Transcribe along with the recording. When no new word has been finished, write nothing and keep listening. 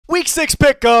Week 6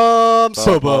 pick'ems.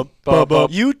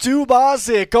 YouTube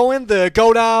Oz going. The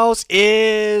Go Nows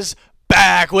is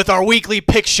back with our weekly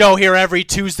pick show here every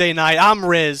Tuesday night. I'm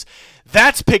Riz.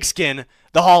 That's Pigskin,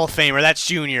 the Hall of Famer. That's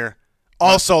Junior,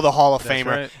 also the Hall of Famer.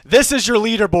 Right. This is your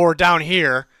leaderboard down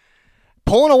here.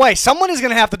 Pulling away. Someone is going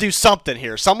to have to do something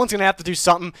here. Someone's going to have to do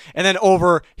something. And then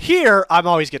over here, I'm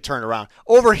always get turned around.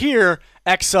 Over here,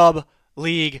 X-Sub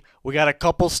League, we got a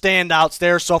couple standouts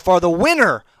there so far. The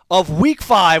winner of Week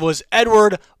 5 was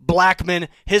Edward Blackman.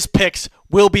 His picks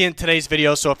will be in today's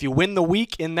video. So if you win the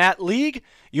week in that league,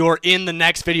 you're in the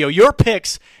next video. Your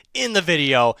picks in the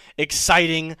video.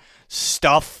 Exciting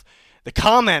stuff. The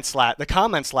comments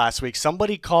last week,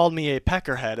 somebody called me a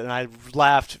peckerhead, and I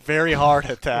laughed very hard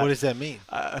at that. What does that mean?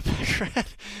 Peckerhead.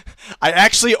 I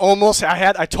actually almost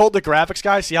I told the graphics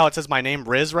guy, see how it says my name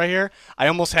Riz right here? I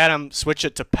almost had him switch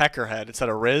it to Peckerhead instead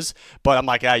of Riz, but I'm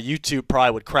like, YouTube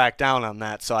probably would crack down on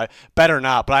that, so I better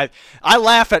not. But I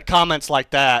laugh at comments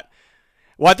like that.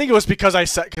 Well, I think it was because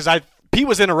Pete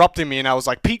was interrupting me, and I was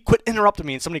like, Pete, quit interrupting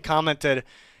me, and somebody commented,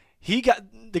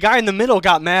 the guy in the middle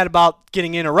got mad about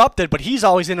getting interrupted, but he's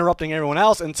always interrupting everyone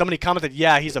else. And somebody commented,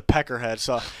 yeah, he's a peckerhead.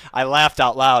 So I laughed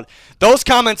out loud. Those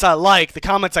comments I like. The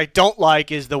comments I don't like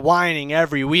is the whining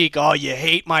every week. Oh, you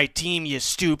hate my team, you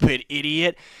stupid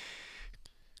idiot.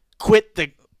 Quit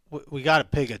the... We got to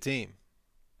pick a team.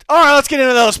 All right, let's get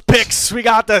into those picks. We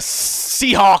got the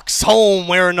Seahawks home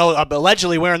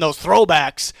allegedly wearing those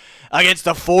throwbacks against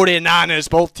the 49ers.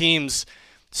 Both teams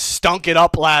stunk it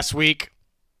up last week.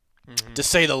 To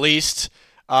say the least.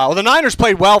 Well, the Niners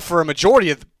played well for a majority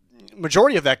of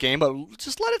that game, but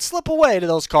just let it slip away to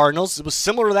those Cardinals. It was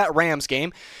similar to that Rams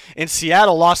game. And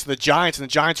Seattle lost to the Giants, and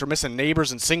the Giants were missing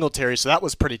Neighbors and Singletary, so that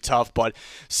was pretty tough. But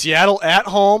Seattle at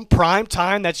home, prime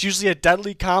time, that's usually a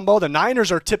deadly combo. The Niners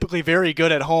are typically very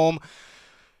good at home.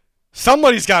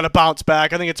 Somebody's got to bounce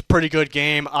back. I think it's a pretty good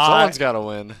game. Someone's got to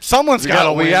win. Someone's got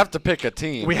to win. We have to pick a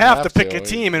team. We have to pick a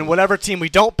team, and whatever team we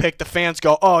don't pick, the fans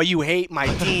go, oh, you hate my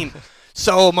team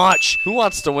so much. Who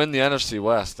wants to win the NFC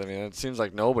West? I mean, it seems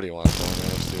like nobody wants to win the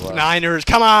NFC West. Niners.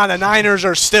 Come on, the Niners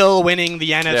are still winning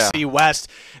the NFC West.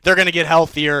 They're going to get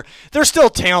healthier. They're still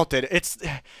talented.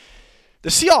 The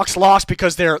Seahawks lost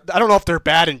because I don't know if they're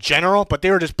bad in general, but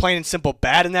they were just plain and simple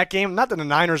bad in that game. Not that the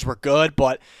Niners were good,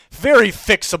 but very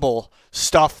fixable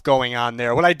stuff going on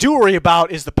there. What I do worry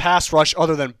about is the pass rush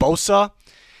other than Bosa.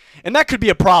 And that could be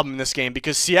a problem in this game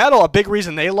because Seattle, a big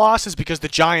reason they lost is because the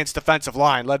Giants' defensive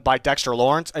line, led by Dexter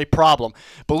Lawrence, a problem.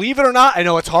 Believe it or not, I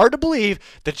know it's hard to believe,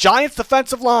 the Giants'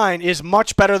 defensive line is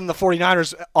much better than the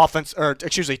 49ers'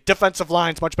 defensive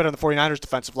line is much better than the 49ers'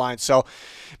 defensive line. So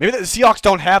maybe the Seahawks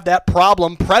don't have that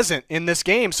problem present in this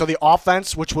game. So the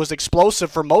offense, which was explosive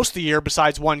for most of the year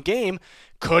besides one game,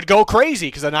 could go crazy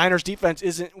because the Niners' defense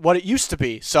isn't what it used to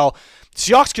be. So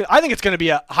Seahawks, I think it's going to be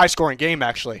a high-scoring game,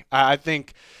 actually. I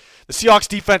think the Seahawks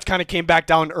defense kind of came back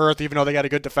down to earth, even though they got a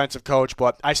good defensive coach.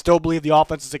 But I still believe the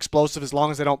offense is explosive as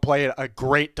long as they don't play a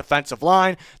great defensive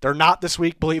line. They're not this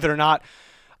week, believe it or not.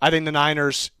 I think the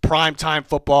Niners, primetime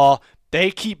football,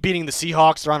 they keep beating the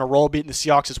Seahawks. They're on a roll beating the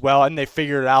Seahawks as well, and they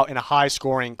figured it out in a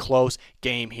high-scoring, close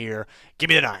game here. Give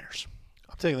me the Niners.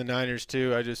 I'm taking the Niners,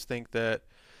 too. I just think that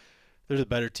there's a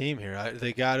better team here.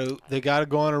 They got to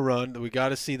go on a run. We got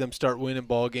to see them start winning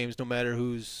ball games no matter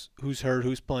who's hurt,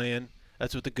 who's playing.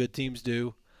 That's what the good teams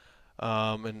do,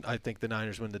 and I think the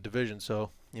Niners win the division. So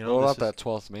what about that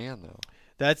 12th man though?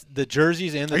 That's the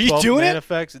jerseys and the 12th man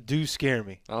effects do scare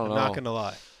me. I'm not gonna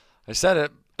lie. I said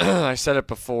it. I said it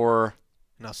before.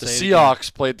 The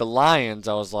Seahawks played the Lions.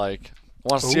 I was like,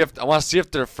 I want to see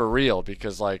if they're for real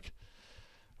because like,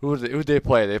 who did they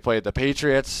play? They played the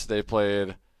Patriots. They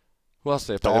played. Who else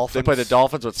did they play? Dolphins. They played the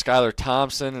Dolphins with Skylar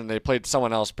Thompson, and they played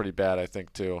someone else pretty bad, I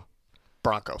think, too.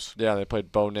 Broncos. Yeah, they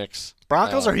played Bo Nix.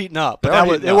 Broncos are heating up,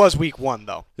 but it was week 1,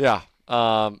 though. Yeah,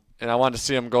 and I wanted to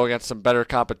see them go against some better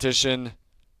competition.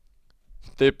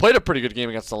 They played a pretty good game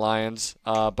against the Lions,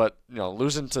 but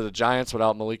losing to the Giants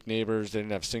without Malik Neighbors, they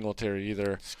didn't have Singletary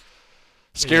either.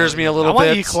 Scares me a little bit. I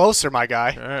want you closer, my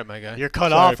guy. All right, my guy. You're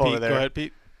cut off over there. Go ahead,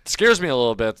 Pete. Scares me a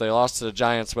little bit. They lost to the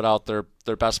Giants without their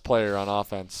best player on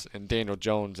offense and Daniel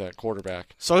Jones at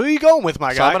quarterback. So who are you going with, my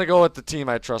guy? So I'm going to go with the team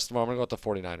I trust more. I'm going to go with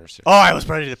the 49ers here. Oh, I was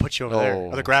ready to put you over there.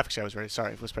 Or the graphics guy was ready.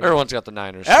 Sorry. Everyone's got the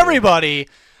Niners. Everybody.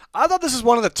 I thought this is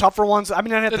one of the tougher ones. I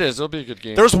mean, it is. It'll be a good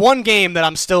game. There's one game that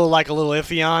I'm still like a little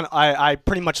iffy on. I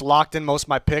pretty much locked in most of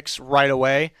my picks right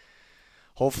away.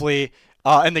 Hopefully.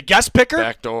 And the guest picker,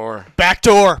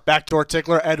 backdoor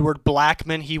tickler, Edward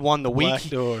Blackman. He won the week.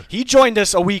 He joined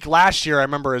us a week last year, I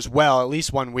remember as well, at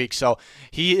least 1 week. So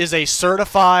he is a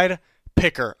certified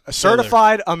picker, a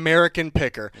certified American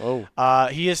picker. Oh.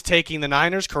 He is taking the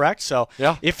Niners, correct? So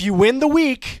Yeah. if you win the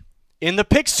week in the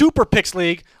Super Picks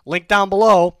League, link down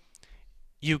below,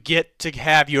 you get to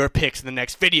have your picks in the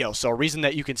next video. So a reason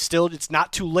that you can still, it's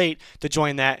not too late to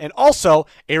join that. And also,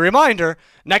 a reminder,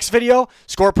 next video,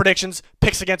 score predictions,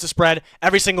 picks against the spread,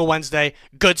 every single Wednesday,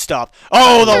 good stuff.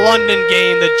 Oh, the London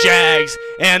game, the Jags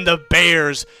and the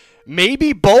Bears.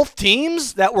 Maybe both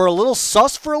teams that were a little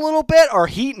sus for a little bit are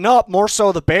heating up, more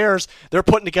so the Bears. They're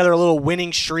putting together a little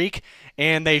winning streak,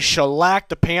 and they shellacked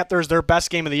the Panthers, their best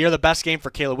game of the year, the best game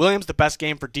for Caleb Williams, the best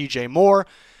game for DJ Moore.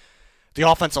 The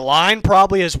offensive line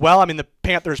probably as well. I mean, the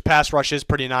Panthers' pass rush is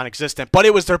pretty non-existent, but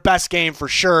it was their best game for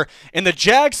sure. And the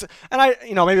Jags, and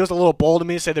maybe it was a little bold of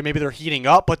me to say that maybe they're heating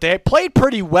up, but they played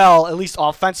pretty well, at least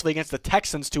offensively, against the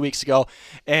Texans 2 weeks ago.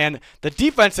 And the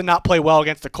defense did not play well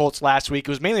against the Colts last week. It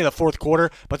was mainly the fourth quarter,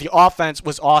 but the offense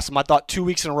was awesome. I thought 2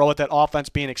 weeks in a row with that offense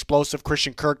being explosive.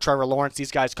 Christian Kirk, Trevor Lawrence,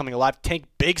 these guys coming alive. Tank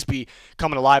Bigsby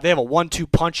coming alive. They have a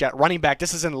 1-2 punch at running back.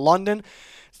 This is in London.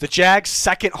 It's the Jags'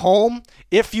 second home,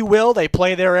 if you will. They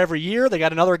play there every year. They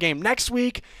got another game next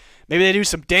week. Maybe they do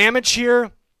some damage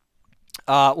here.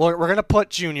 We're going to put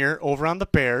Junior over on the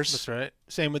Bears. That's right.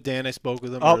 Same with Dan. I spoke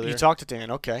with him Oh, earlier. you talked to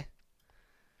Dan. Okay.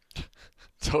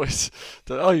 You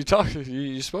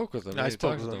spoke with him. I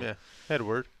spoke with him, yeah. Had a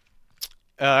word.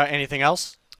 Anything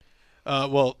else?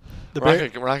 Well, we're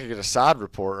not gonna get a SOD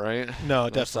report, right? No,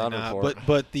 definitely not.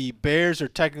 But the Bears are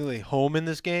technically home in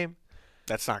this game.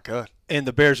 That's not good. And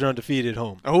the Bears are undefeated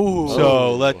home. Oh.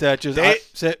 So let that just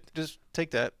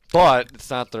take that. But it's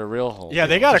not their real home. Yeah,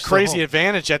 they got a crazy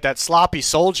advantage at that sloppy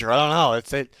Soldier. I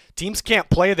don't know. Teams can't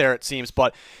play there, it seems.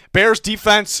 But Bears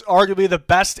defense, arguably the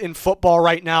best in football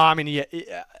right now. I mean,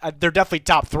 they're definitely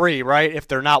top 3, right, if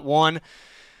they're not 1.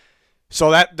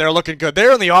 So that they're looking good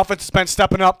there, and the offense has been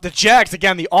stepping up. The Jags,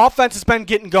 again, the offense has been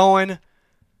getting going.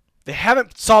 They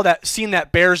haven't seen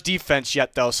that Bears defense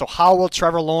yet, though. So how will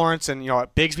Trevor Lawrence and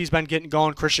Bigsby's been getting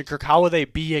going, Christian Kirk, how will they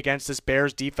be against this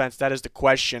Bears defense? That is the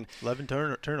question. 11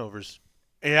 turnovers.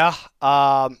 Yeah,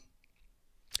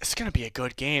 it's going to be a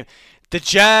good game. The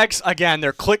Jags, again,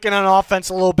 they're clicking on offense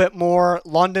a little bit more.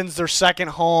 London's their second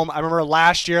home. I remember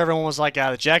last year everyone was like,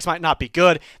 the Jags might not be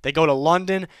good. They go to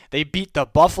London. They beat the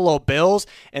Buffalo Bills.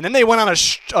 And then they went on a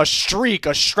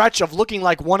stretch of looking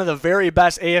like one of the very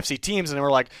best AFC teams. And they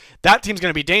were like, that team's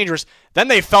going to be dangerous. Then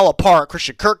they fell apart.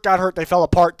 Christian Kirk got hurt. They fell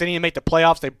apart. Didn't even make the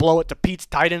playoffs. They blow it to Pete's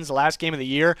Titans the last game of the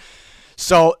year.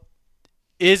 So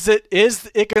is it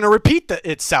going to repeat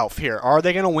itself here? Are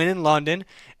they going to win in London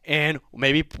and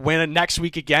maybe win it next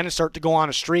week again and start to go on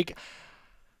a streak?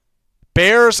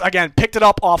 Bears, again, picked it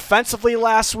up offensively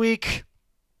last week.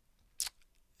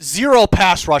 0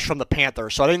 pass rush from the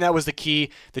Panthers, so I think that was the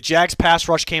key. The Jags pass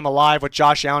rush came alive with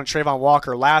Josh Allen and Trayvon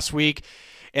Walker last week,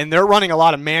 and they're running a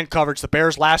lot of man coverage. The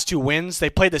Bears' last 2 wins,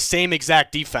 they played the same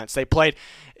exact defense. They played,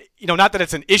 not that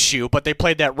it's an issue, but they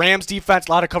played that Rams defense,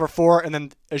 a lot of cover 4, and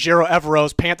then Ejiro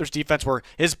Evero's Panthers defense, where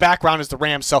his background is the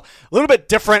Rams. So a little bit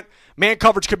different. Man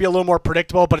coverage could be a little more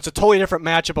predictable, but it's a totally different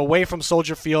matchup away from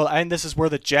Soldier Field, and this is where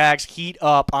the Jags heat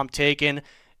up. I'm taking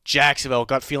Jacksonville.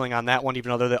 Gut feeling on that one, even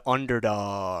though they're the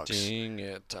underdogs. Dang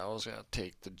it. I was going to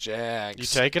take the Jags. You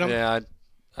taking them? Yeah,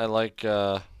 I like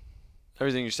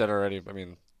everything you said already. I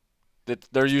mean,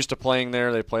 they're used to playing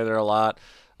there. They play there a lot.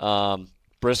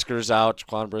 Brisker's out.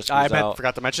 Jaquan Brisker's out.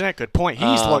 Forgot to mention that. Good point.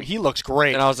 He looks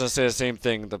great. And I was going to say the same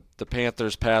thing. The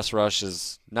Panthers' pass rush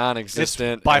is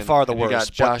non-existent. It's by far the worst. You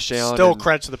got Josh Allen. Still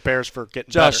credit to the Bears for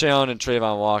getting Josh better. Allen and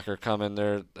Trayvon Walker coming.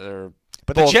 They're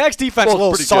but the Jags defense is a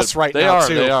little sus right now,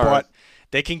 too. They are. But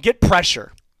they can get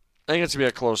pressure. I think it's going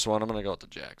to be a close one. I'm going to go with the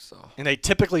Jags, though. And they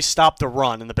typically stop the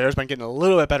run, and the Bears been getting a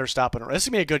little bit better stopping the run. This is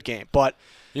going to be a good game, but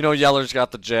Yeller's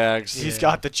got the Jags. He's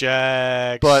got the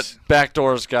Jags. But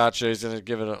backdoor's got you. He's going to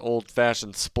give it an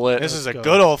old-fashioned split. This is a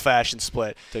good old-fashioned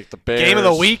split. Take the Bears. Game of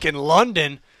the week in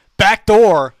London.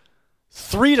 Backdoor.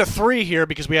 3-3 here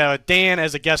because we have Dan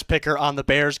as a guest picker on the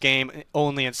Bears game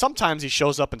only, and sometimes he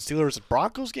shows up in Steelers and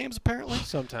Broncos games, apparently.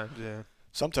 Sometimes, yeah.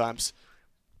 Sometimes.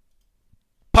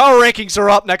 Power rankings are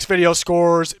up. Next video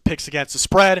scores, picks against the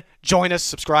spread. Join us.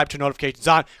 Subscribe to notifications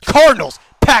on. Cardinals,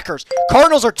 Packers.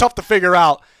 Cardinals are tough to figure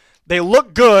out. They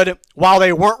look good while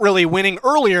they weren't really winning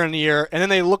earlier in the year, and then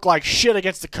they look like shit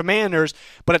against the Commanders,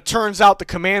 but it turns out the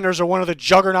Commanders are one of the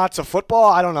juggernauts of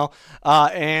football. I don't know.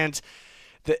 And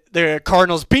the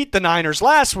Cardinals beat the Niners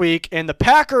last week, and the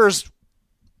Packers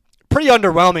pretty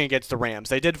underwhelming against the Rams.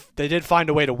 They did find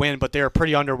a way to win, but they were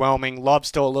pretty underwhelming. Love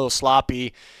still a little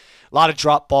sloppy. A lot of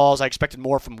drop balls. I expected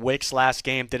more from Wicks last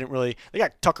game. Didn't really. They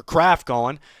got Tucker Kraft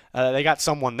going. They got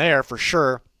someone there for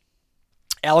sure.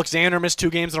 Alexander missed 2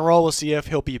 games in a row. We'll see if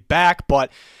he'll be back.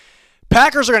 But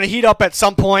Packers are going to heat up at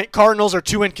some point. Cardinals are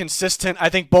too inconsistent. I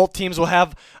think both teams will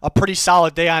have a pretty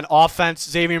solid day on offense.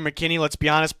 Xavier McKinney, let's be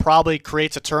honest, probably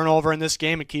creates a turnover in this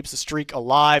game and keeps the streak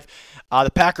alive.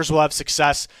 The Packers will have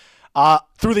success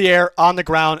through the air, on the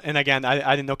ground, and again,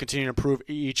 I think they'll continue to improve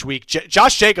each week.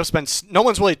 Josh Jacobs no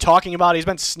one's really talking about it. He's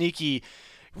been sneaky,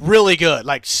 really good,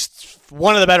 like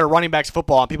one of the better running backs in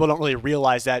football, and people don't really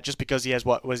realize that just because he has,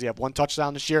 he have 1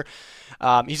 touchdown this year?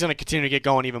 He's going to continue to get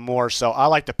going even more, so I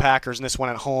like the Packers in this one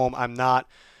at home. I'm not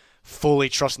fully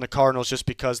trusting the Cardinals just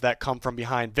because that come from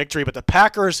behind victory, but the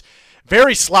Packers,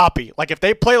 very sloppy. Like, if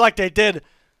they play like they did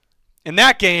in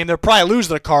that game, they'll probably lose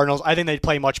to the Cardinals. I think they'd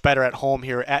play much better at home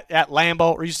here at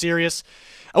Lambeau. Are you serious?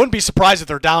 I wouldn't be surprised if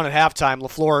they're down at halftime.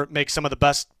 LaFleur makes some of the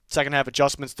best second-half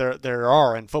adjustments there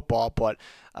are in football, but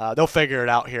they'll figure it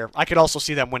out here. I could also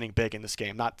see them winning big in this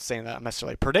game. Not saying that I'm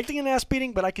necessarily predicting an ass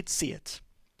beating, but I could see it.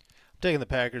 I'm taking the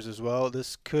Packers as well.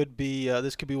 This could be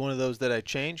one of those that I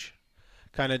change,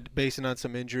 kind of basing on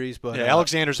some injuries. But yeah,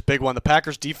 Alexander's a big one. The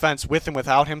Packers' defense, with and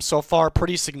without him so far,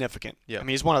 pretty significant. Yeah. I mean,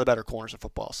 he's one of the better corners in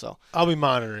football. So I'll be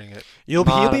monitoring it. You'll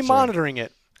be monitoring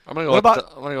it. I'm gonna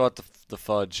go with the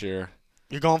fudge here.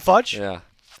 You're going fudge? Yeah.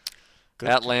 Good.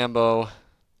 At Lambeau.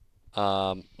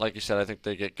 Like you said, I think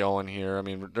they get going here. I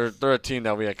mean, they're a team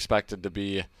that we expected to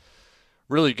be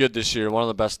really good this year. One of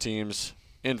the best teams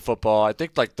in football. I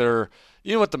think like they're,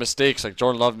 even with the mistakes, like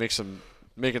Jordan Love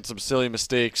making some silly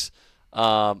mistakes.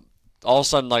 All of a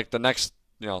sudden, like the next,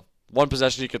 one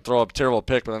possession he could throw a terrible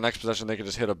pick, but the next possession they could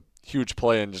just hit a huge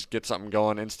play and just get something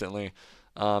going instantly.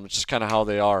 It's just kind of how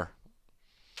they are.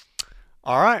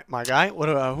 All right, my guy.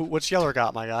 What's Yeller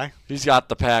got, my guy? He's got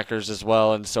the Packers as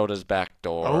well, and so does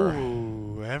Backdoor.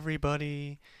 Oh,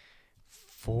 everybody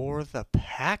for the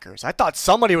Packers. I thought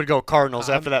somebody would go Cardinals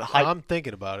after that hype. I'm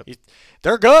thinking about it.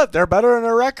 They're good. They're better than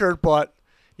their record, but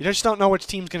you just don't know which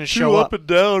team's going to show up. Too up and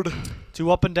down. Too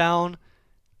up and down.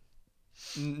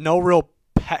 No real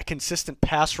consistent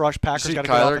pass rush. Packers got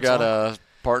to Kyler got a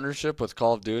partnership with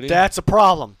Call of Duty. That's a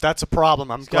problem.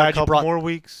 I'm glad you brought more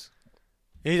weeks.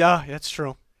 Yeah, that's true.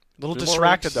 A little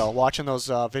distracted, though, watching those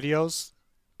videos,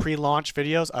 pre-launch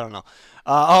videos. I don't know.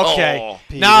 Okay,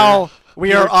 now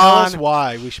we are on. Tell us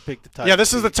why we should pick the Titans. Yeah,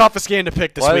 this is the toughest game to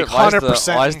pick this week,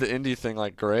 100%. Why is the Indy thing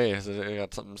like gray? Is it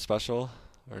got something special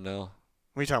or no?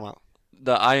 What are you talking about?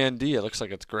 The IND, it looks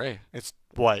like it's gray. It's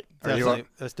white.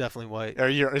 That's definitely white.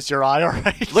 Is your eye all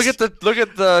right? Look at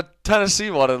the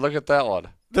Tennessee one and look at that one.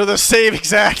 They're the same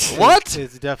exact. What?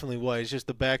 It's definitely white. It's just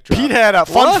the backdrop. Pete had a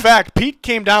fun fact. Pete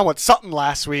came down with something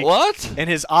last week. What? And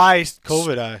his eyes.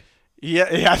 COVID eye. Yeah,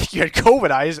 I think he had COVID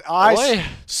eye. His eyes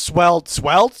swelled.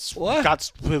 What?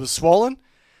 It was swollen.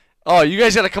 Oh, you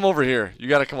guys got to come over here. You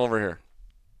got to come over here.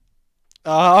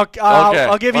 Okay.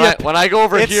 I'll give you. When I go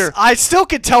over here, I still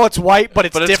can tell it's white, but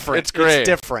it's different. It's gray. It's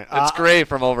different. It's gray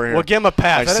from over here. We'll give him a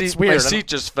pass. That's weird. My seat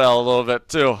just fell a little bit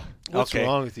too. What's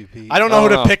wrong with you, Pete? I don't know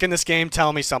who to pick in this game.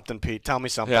 Tell me something, Pete. Tell me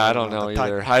something. Yeah, I don't know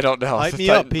either. I don't know. Hype me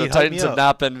up, Pete. The Titans have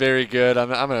not been very good. I'm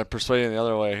going to persuade you the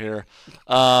other way here.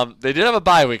 They did have a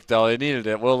bye week, though. They needed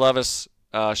it. Will Levis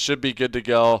should be good to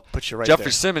go. Put you right Jeffrey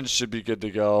there. Simmons should be good to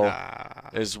go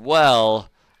as well.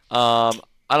 I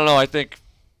don't know. I think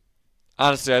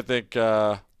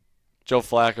Joe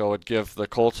Flacco would give the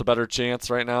Colts a better chance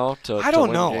right now to I don't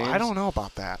win know. games. I don't know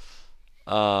about that.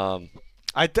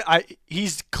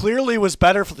 He's clearly was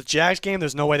better for the Jags game.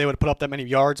 There's no way they would put up that many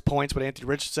yards, points with Anthony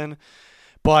Richardson.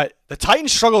 But the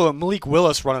Titans struggle with Malik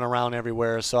Willis running around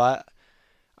everywhere. So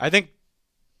I think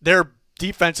their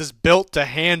defense is built to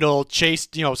handle chase,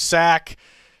 sack,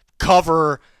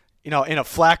 cover, in a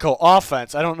Flacco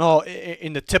offense. I don't know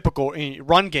in the typical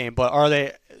run game, but are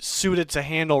they suited to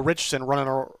handle Richardson running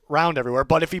around everywhere?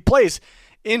 But if he plays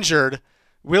injured,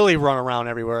 will he run around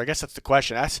everywhere? I guess that's the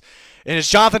question. And is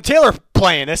Jonathan Taylor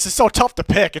playing? This is so tough to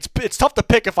pick. It's tough to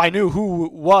pick if I knew who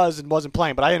was and wasn't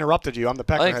playing, but I interrupted you. I'm the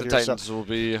peckerhead here. I think the Titans will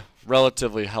be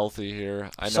relatively healthy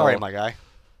here. Sorry, my guy.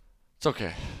 It's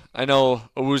okay. I know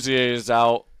Awuzie is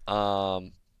out,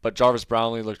 but Jarvis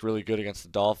Brownlee looked really good against the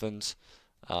Dolphins.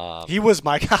 He was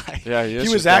my guy. Yeah, he is.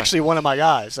 He was actually one of my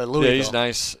guys at Louisville. Yeah, he's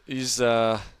nice. He's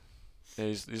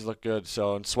looked good.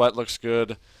 So, and Sweat looks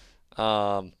good.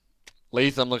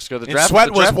 Latham looks good.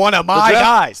 Sweat was one of my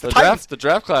guys. The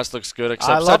draft class looks good,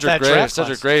 except Cedric Gray.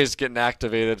 Cedric Gray is getting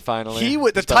activated finally.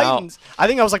 The Titans. I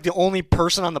think I was like the only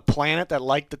person on the planet that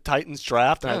liked the Titans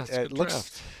draft. It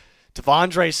looks.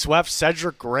 Devondre Swift,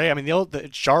 Cedric Gray. I mean, the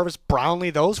Jarvis Brownlee.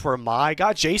 Those were my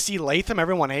guys. J.C. Latham.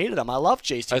 Everyone hated him. I love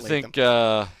J.C. Latham. I think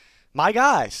my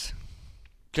guys.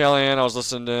 Callahan. I was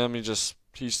listening to him.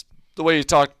 He's the way he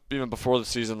talked even before the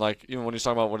season, like even when he's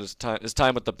talking about what his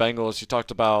time with the Bengals, he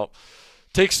talked about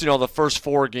takes the first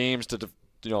 4 games to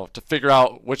to figure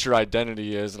out what your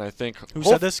identity is, and I think who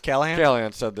said this? Callahan.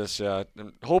 Callahan said this, yeah,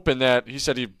 and hoping that he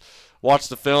said he watched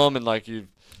the film and like he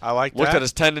looked at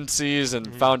his tendencies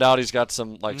and found out he's got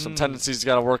some some tendencies he's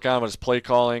got to work on with his play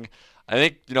calling. I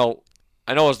think I know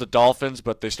it was the Dolphins,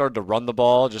 but they started to run the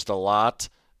ball just a lot.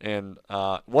 And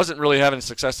wasn't really having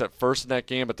success at first in that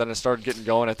game, but then it started getting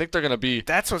going. I think they're going to be.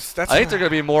 I think they're going to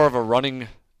be more of a running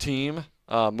team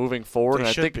moving forward, and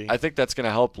I think that's going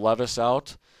to help Levis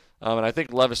out. And I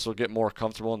think Levis will get more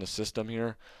comfortable in the system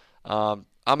here. I'm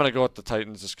going to go with the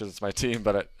Titans just because it's my team,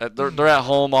 but they're at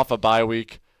home off a bye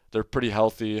week. They're pretty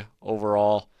healthy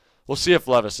overall. We'll see if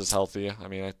Levis is healthy. I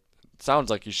mean, it sounds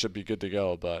like he should be good to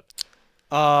go, but.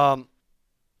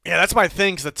 Yeah, that's my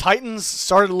thing, because the Titans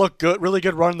started to look good, really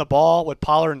good running the ball with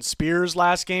Pollard and Spears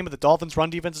last game, but the Dolphins' run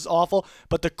defense is awful,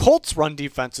 but the Colts' run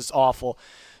defense is awful.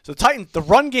 So the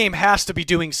run game has to be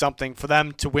doing something for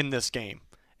them to win this game.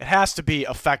 It has to be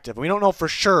effective. We don't know for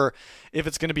sure if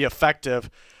it's going to be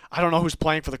effective. I don't know who's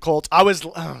playing for the Colts.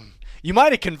 You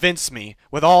might have convinced me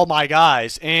with all my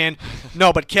guys, and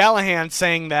no, but Callahan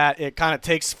saying that it kind of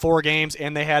takes 4 games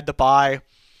and they had the bye.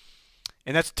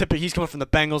 And that's typically, he's coming from the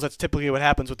Bengals. That's typically what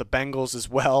happens with the Bengals as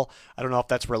well. I don't know if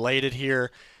that's related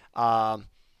here. And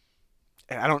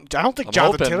I don't think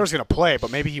Jonathan Taylor's going to play,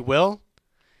 but maybe he will.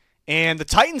 And the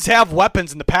Titans have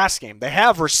weapons in the pass game. They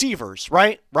have receivers,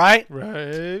 right? Right.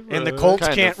 And the Colts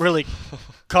can't really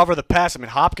cover the pass. I mean,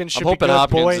 Hopkins should be good. I'm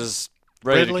hoping Hopkins boy. is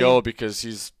ready to go because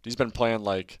he's been playing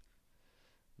like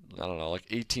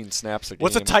 18 snaps a game.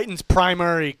 What's the Titans'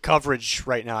 primary coverage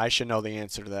right now? I should know the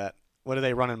answer to that. What are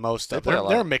they running most of?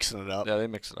 They're mixing it up. Yeah, they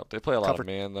mix it up. They play a lot of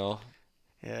man, though.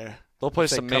 Yeah. They'll play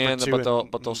some man, but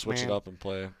they'll switch it up and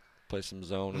play some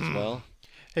zone as well.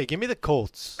 Hey, give me the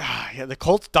Colts. Yeah, the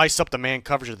Colts dice up the man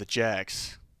coverage of the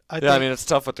Jags. I mean, it's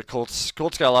tough with the Colts.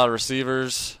 Colts got a lot of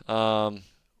receivers. But,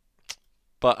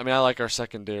 I mean, I like our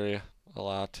secondary a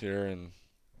lot here. And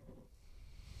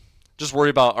just worry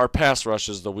about our pass rush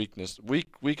is the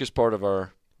weakest part of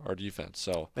our defense.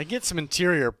 So they get some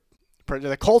interior.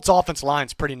 The Colts' offense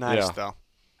line's pretty nice, though.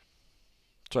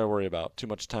 That's what I worry about. Too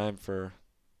much time for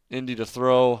Indy to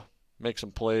throw, make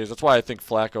some plays. That's why I think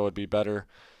Flacco would be better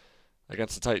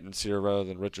against the Titans here rather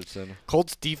than Richardson.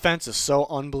 Colts' defense is so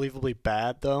unbelievably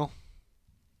bad, though.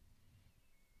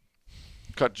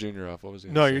 Cut Junior off. What was he?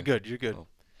 No, you're good. You're good. Oh.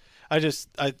 I just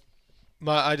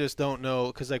don't know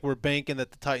because we're banking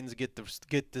that the Titans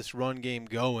get this run game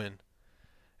going,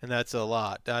 and that's a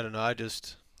lot. I don't know.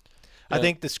 I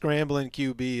think the scrambling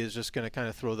QB is just going to kind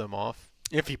of throw them off.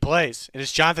 If he plays. It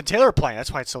is Jonathan Taylor playing.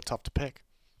 That's why it's so tough to pick.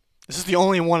 This is the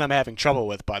only one I'm having trouble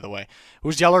with, by the way.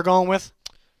 Who's Yeller going with?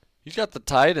 He's got the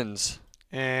Titans.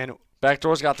 And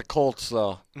Backdoor's got the Colts,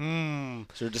 though. So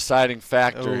your deciding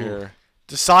factor here.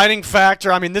 Deciding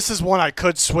factor. I mean, this is one I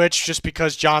could switch just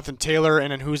because Jonathan Taylor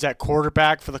and then who's that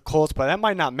quarterback for the Colts, but that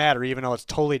might not matter even though it's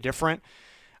totally different.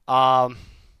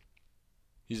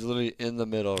 He's literally in the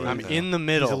middle right now. In the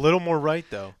middle. He's a little more right,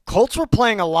 though. Colts were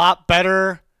playing a lot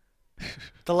better.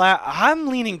 I'm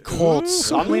leaning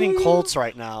Colts. I'm leaning Colts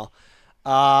right now.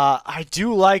 I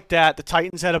do like that the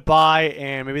Titans had a bye,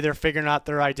 and maybe they're figuring out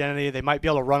their identity. They might be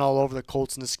able to run all over the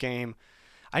Colts in this game.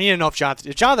 I need to know if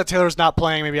Jonathan Taylor's not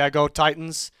playing, maybe I go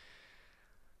Titans.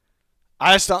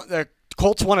 I just don't. The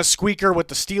Colts won a squeaker with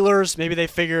the Steelers. Maybe they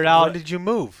figure it out. When did you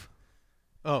move?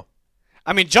 Oh.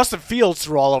 I mean, Justin Fields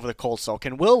threw all over the Colts, though.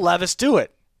 Can Will Levis do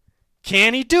it?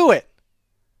 Can he do it?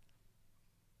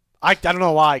 I don't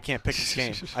know why I can't pick this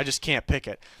game. I just can't pick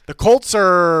it. The Colts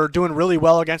are doing really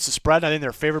well against the spread. I think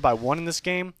they're favored by 1 in this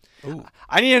game. Ooh.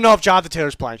 I need to know if Jonathan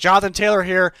Taylor's playing. Jonathan Taylor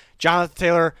here, Jonathan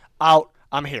Taylor out,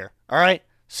 I'm here. All right?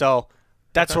 So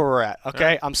that's where we're at. Okay?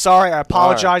 Right. I'm sorry. I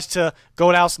apologize to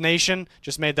Goat House Nation.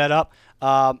 Just made that up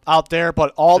out there.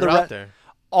 But all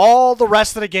the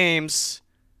rest of the games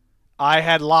I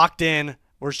had locked in.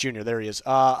 Where's Junior? There he is.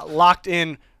 Locked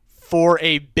in for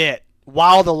a bit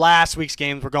while the last week's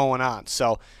games were going on.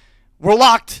 So we're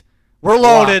locked. We're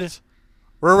loaded.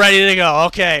 We're ready to go.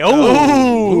 Okay.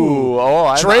 Ooh.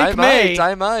 I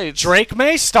might. Drake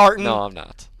May starting. No, I'm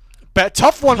not.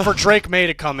 Tough one for Drake May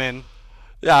to come in.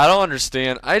 Yeah, I don't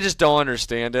understand. I just don't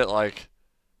understand it. Like,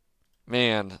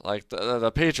 man, like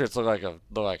the Patriots look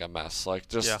like a mess. Like,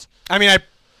 just. Yeah. I mean,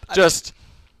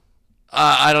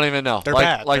 I don't even know. They're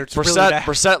bad. Like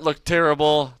Brissett looked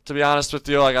terrible, to be honest with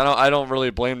you. Like I don't really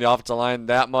blame the offensive line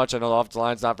that much. I know the offensive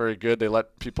line's not very good. They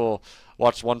let people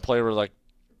watch one play where like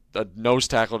a nose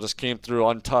tackle just came through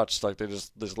untouched. Like they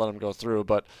just let him go through.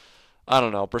 But I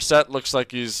don't know. Brissett looks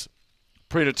like he's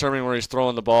predetermining where he's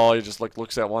throwing the ball. He just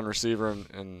looks at one receiver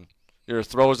and either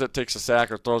throws it, takes a sack,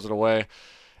 or throws it away.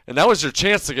 And that was your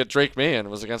chance to get Drake Mayen,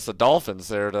 was against the Dolphins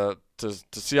there to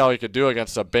see how he could do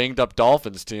against a banged-up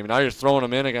Dolphins team. Now you're throwing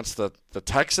him in against the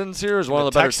Texans here as one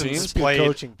of the better teams.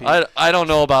 I don't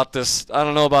know about this. I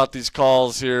don't know about these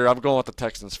calls here. I'm going with the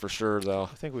Texans for sure, though.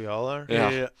 I think we all are.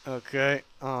 Yeah. Okay.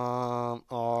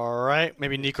 All right.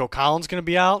 Maybe Nico Collins going to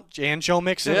be out and Joe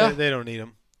Mixon. Yeah. They don't need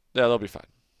him. Yeah, they'll be fine.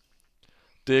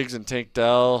 Diggs and Tank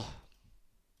Dell.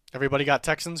 Everybody got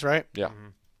Texans, right? Yeah. Mm-hmm.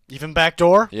 Even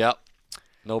backdoor? Yep.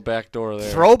 No backdoor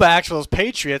there. Throwbacks for those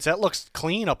Patriots. That looks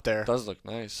clean up there. It does look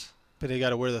nice. But they got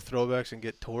to wear the throwbacks and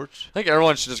get torched. I think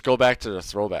everyone should just go back to the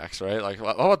throwbacks, right? Like, how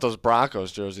about those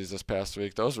Broncos jerseys this past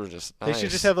week? Those were just nice. They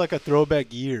should just have like a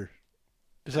throwback year.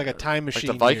 Just like a time machine.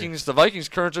 Like the Vikings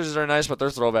current jerseys are nice, but their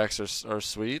throwbacks are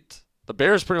sweet. The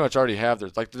Bears pretty much already have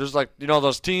theirs. Like, there's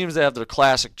those teams that have their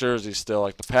classic jerseys still,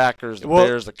 like the Packers, the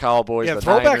Bears, the Cowboys, the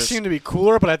throwbacks Niners. seem to be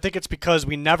cooler, but I think it's because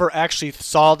we never actually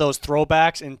saw those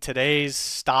throwbacks in today's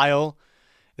style.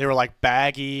 They were like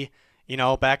baggy,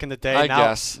 back in the day. I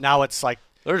guess. Now it's like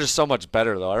they're just so much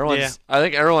better though. I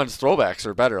think everyone's throwbacks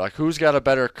are better. Like, who's got a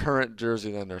better current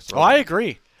jersey than their throwbacks? Oh, I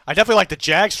agree. I definitely like the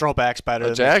Jags throwbacks better.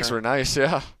 The Jags were nice,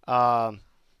 yeah.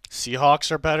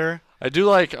 Seahawks are better. I do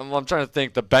like. I'm trying to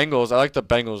think. The Bengals. I like the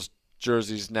Bengals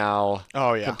jerseys now.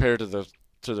 Oh yeah. Compared to their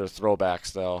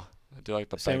throwbacks though. I do like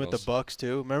the Same Bengals. with the Bucks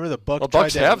too. Remember the Bucks? The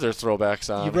Bucks have their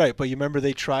throwbacks on. You're right, but you remember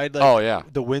they tried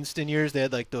like the Winston years. They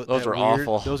had like those were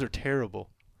awful. Those are terrible.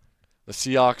 The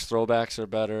Seahawks throwbacks are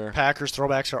better. Packers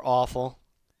throwbacks are awful.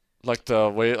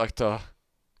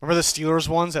 Remember the Steelers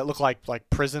ones that look like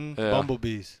prison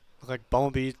bumblebees. Look like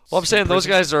bumblebees. Well, I'm saying those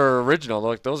guys are original.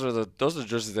 Like those are the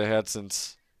jerseys they had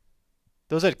since.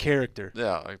 Those had character.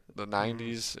 Yeah, like the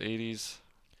 90s, 80s.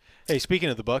 Hey, speaking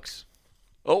of the Bucks.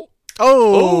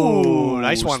 Oh,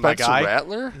 nice one, my guy.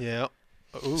 Rattler? Yeah.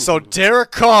 Ooh. So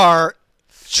Derek Carr,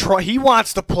 he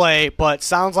wants to play, but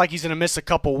sounds like he's going to miss a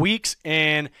couple weeks.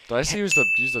 And did I see he was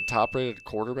the top-rated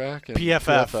quarterback in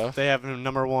PFF? They have him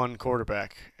 #1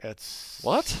 quarterback. It's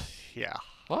what? Yeah.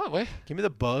 What? Wait. Give me the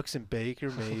Bucks and Baker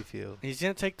Mayfield. He's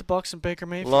going to take the Bucks and Baker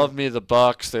Mayfield. Love me the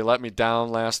Bucks. They let me down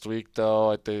last week,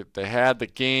 though. They had the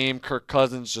game. Kirk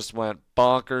Cousins just went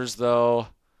bonkers, though.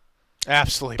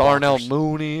 Absolutely. Darnell bonkers.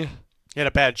 Mooney. He had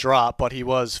a bad drop, but he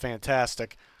was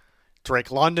fantastic.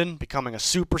 Drake London becoming a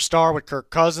superstar with Kirk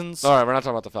Cousins. All right, we're not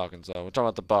talking about the Falcons, though. We're talking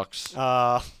about the Bucks.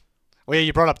 Well, yeah,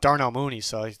 you brought up Darnell Mooney,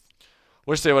 so.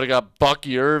 Wish they would have got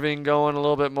Bucky Irving going a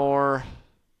little bit more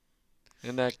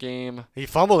in that game. He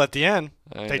fumbled at the end.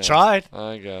 They tried.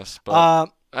 I guess, but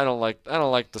I don't like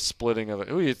the splitting of it.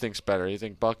 Who do you think's better? You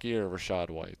think Bucky or Rachaad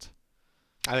White?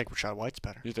 I think Rachaad White's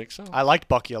better. You think so? I liked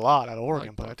Bucky a lot out of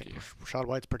Oregon, but Bucky. I think Rachaad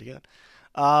White's pretty good.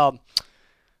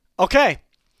 Okay.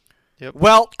 Yep.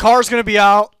 Well, Carr's going to be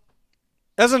out.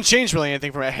 Doesn't change really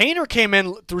anything for me. Haener came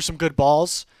in through some good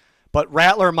balls, but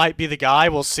Rattler might be the guy.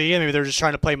 We'll see. Maybe they're just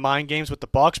trying to play mind games with the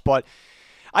Bucks, but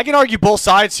I can argue both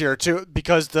sides here too,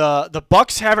 because the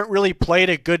Bucks haven't really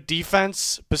played a good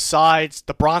defense besides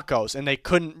the Broncos, and they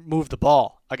couldn't move the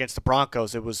ball against the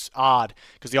Broncos. It was odd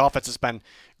because the offense has been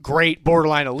great,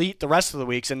 borderline elite the rest of the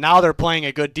weeks, and now they're playing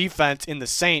a good defense in the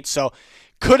Saints. So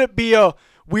could it be a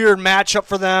weird matchup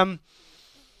for them?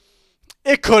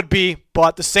 It could be,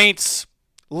 but the Saints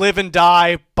live and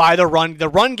die by the run. The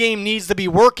run game needs to be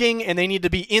working, and they need to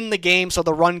be in the game, so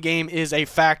the run game is a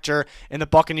factor. And the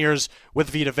Buccaneers, with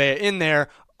Vita Vea in there,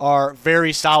 are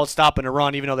very solid stopping the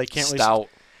run, even though they can't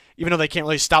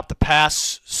really stop the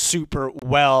pass super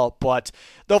well. But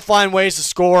they'll find ways to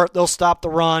score. They'll stop the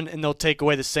run, and they'll take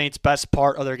away the Saints' best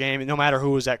part of their game. And no matter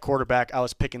who was at quarterback, I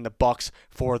was picking the Bucks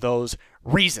for those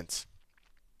reasons.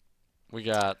 We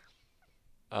got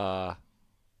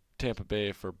Tampa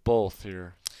Bay for both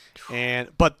here.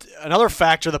 But another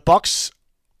factor, the Bucks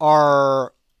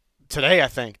are today, I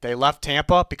think they left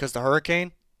Tampa because the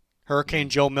Hurricane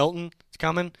Joe Milton is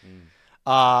coming.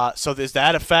 So is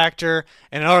that a factor?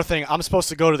 And another thing, I'm supposed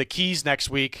to go to the Keys next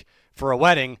week for a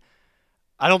wedding.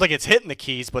 I don't think it's hitting the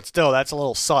Keys, but still, that's a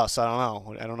little sus. I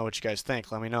don't know what you guys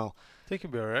think. Let me know. I think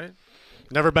it'll be all right.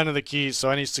 Never been to the Keys, so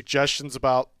any suggestions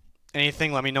about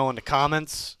anything, let me know in the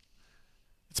comments.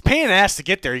 It's a pain in the ass to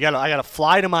get there. I gotta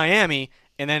fly to Miami,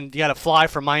 and then you gotta fly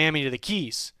from Miami to the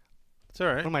Keys. It's all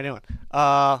right. What am I doing?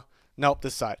 Nope,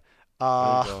 this side.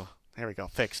 There we go.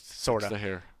 Fixed, sorta. Fix the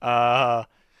hair.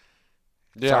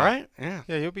 It's all right. Yeah.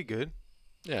 Yeah, you'll be good.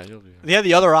 Yeah, you'll be good. They had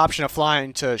the other option of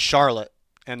flying to Charlotte,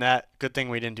 and good thing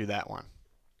we didn't do that one,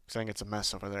 because I think it's a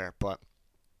mess over there. But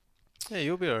yeah,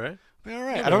 you'll be all right. All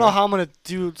right. I don't know how I'm going to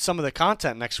do some of the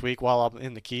content next week while I'm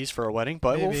in the Keys for a wedding,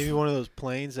 but maybe one of those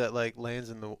planes that like lands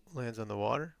on the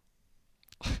water.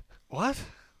 What?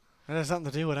 That has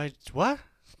something to do with what?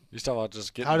 You talking about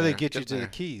just getting How do they there, get you getting to there.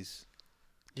 the Keys?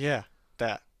 Yeah,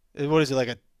 that. What is it, like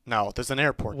a... No, there's an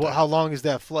airport Well, there. how long is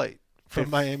that flight from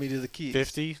Miami to the Keys?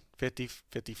 50,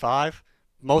 55.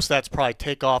 Most of that's probably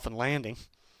takeoff and landing.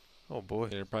 Oh, boy.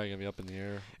 They're probably going to be up in the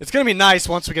air. It's going to be nice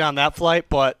once we get on that flight,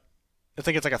 but I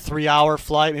think it's like a 3-hour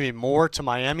flight, maybe more, to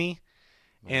Miami.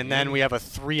 And then we have a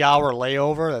 3-hour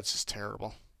layover. That's just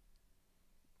terrible.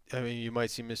 I mean, you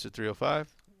might see Mr. 305.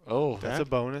 Oh, That's a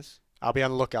bonus. I'll be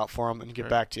on the lookout for him and get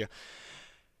back to you.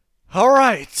 All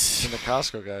right. and the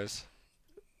Costco guys.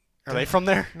 Are they from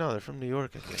there? No, they're from New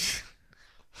York, I think.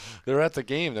 They're at the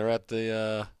game. They're at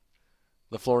the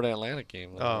Florida Atlantic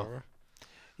game. Oh.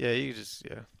 Yeah, you just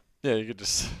Yeah, you could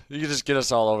just get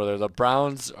us all over there. The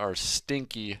Browns are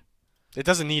stinky. It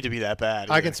doesn't need to be that bad.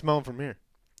 I either. can smell them from here.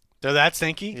 They're that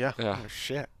stinky? Yeah. Yeah. Oh,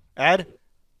 shit. Ed?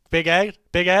 Big Ed?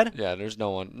 Big Ed? Yeah, there's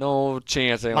no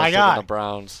chance anyone's My taking guy. the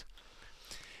Browns.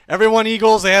 Everyone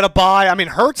Eagles, they had a bye. I mean,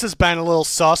 Hurts has been a little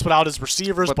sus without his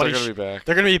receivers, But but they're going to be back.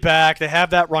 they're going to be back. They have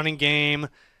that running game.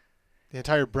 The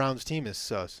entire Browns team is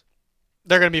sus.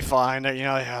 They're going to be fine.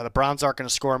 The Browns aren't going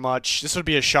to score much. This would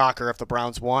be a shocker if the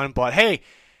Browns won. But, hey,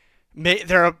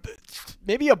 they're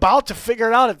maybe about to figure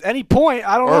it out at any point.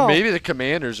 I don't know. Or maybe the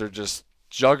Commanders are just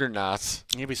juggernauts.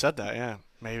 Maybe said that, yeah.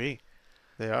 Maybe.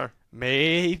 They are.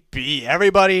 Maybe.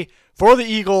 Everybody for the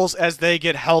Eagles as they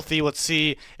get healthy. Let's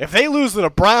see. If they lose to the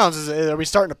Browns, are we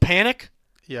starting to panic?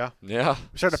 Yeah. Yeah.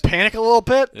 We starting to panic a little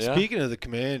bit? Yeah. Speaking of the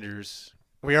Commanders.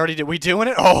 We already did. We doing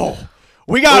it? Oh.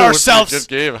 We got ourselves Good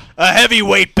game. a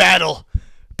heavyweight battle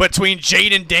between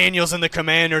Jaden Daniels and the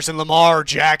Commanders and Lamar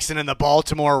Jackson and the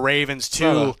Baltimore Ravens,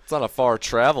 too. It's not a far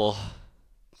travel.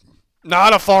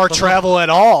 Not a far travel at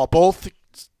all. Both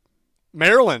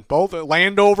Maryland. Both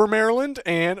Landover, Maryland,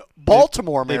 and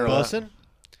Baltimore, They Maryland. bussing?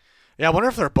 Yeah, I wonder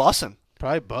if they're bussing.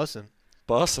 Probably bussing.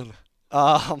 Bussin'.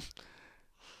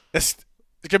 It's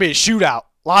going to be a shootout.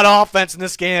 A lot of offense in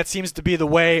this game. That seems to be the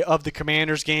way of the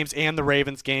Commanders games and the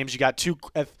Ravens games. You got two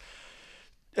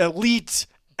elite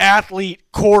athlete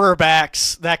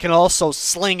quarterbacks that can also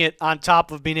sling it on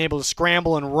top of being able to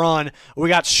scramble and run. We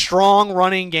got strong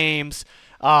running games.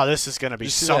 This is going to be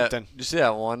something. Did you see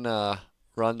that one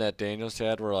run that Daniels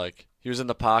had where, like, he was in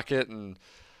the pocket and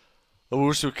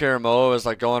Owusu Karamoa was,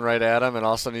 like, going right at him, and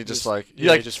all of a sudden he just like, he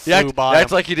flew by he him.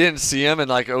 acted like he didn't see him, and,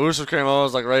 like, Owusu Karamoa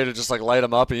was, like, ready to just, like, light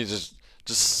him up, and he just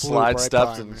slide right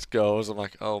steps by him. and goes. I'm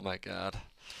like, oh, my God.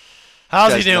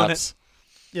 How's he Guy's doing nuts.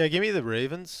 Yeah, give me the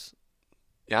Ravens.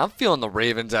 Yeah, I'm feeling the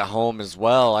Ravens at home as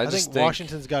well. I just think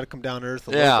Washington's got to come down to earth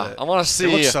a Yeah, little bit. I want to it? see.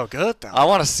 It looks so good, though. I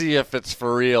want to see if it's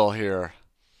for real here.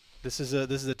 This is a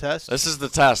test. This is the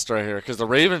test right here because the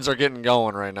Ravens are getting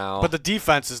going right now. But the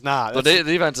defense is not. The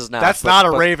defense is not. That's not a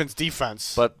Ravens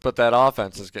defense. But that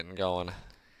offense is getting going.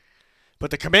 But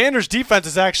the Commanders' defense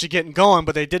is actually getting going,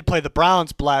 but they did play the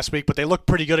Browns last week, but they looked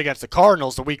pretty good against the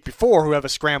Cardinals the week before, who have a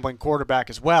scrambling quarterback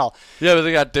as well. Yeah, but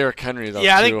they got Derrick Henry, though,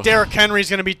 Yeah, I too. think Derrick Henry's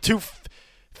going to be too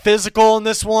physical in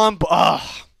this one. But,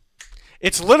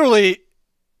 it's literally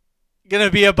going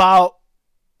to be about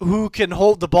who can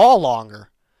hold the ball longer.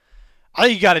 I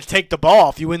think you got to take the ball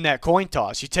if you win that coin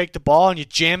toss. You take the ball and you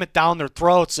jam it down their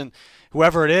throats, and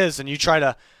whoever it is, and you try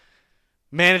to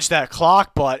manage that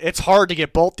clock, but it's hard to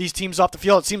get both these teams off the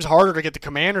field. It seems harder to get the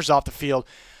Commanders off the field.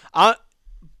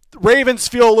 Ravens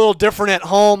feel a little different at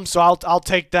home, so I'll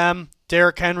take them.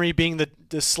 Derrick Henry being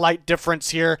the slight difference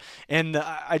here, and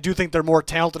I do think they're more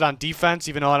talented on defense,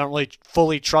 even though I don't really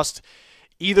fully trust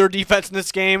either defense in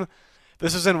this game.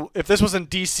 If this was in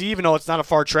D.C., even though it's not a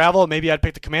far travel, maybe I'd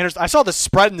pick the Commanders. I saw the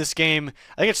spread in this game.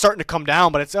 I think it's starting to come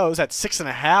down, but it was at 6.5.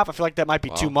 I feel like that might be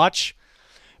too much.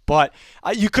 But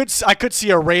I could see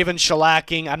a Ravens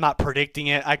shellacking. I'm not predicting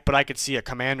it, but I could see a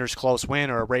Commanders close win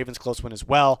or a Ravens close win as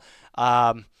well.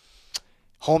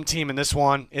 Home team in this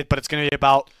one, but it's going to be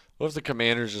about. What if the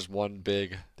Commanders just won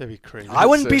big? That'd be crazy. I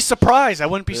wouldn't be surprised. I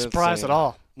wouldn't be It's surprised at insane.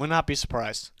 all. Would not be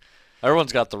surprised.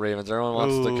 Everyone's got the Ravens. Everyone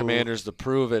wants the Ooh. Commanders to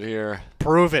prove it here.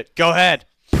 Prove it. Go ahead.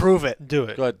 Prove it. Do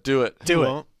it. Go ahead, do it. Do Who it.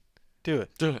 won't? Do it.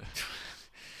 Do it.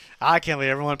 I can't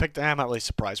believe everyone picked. I'm not really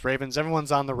surprised. Ravens.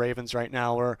 Everyone's on the Ravens right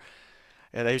now.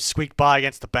 They squeaked by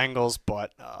against the Bengals,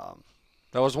 but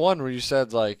That was one where you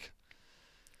said, like,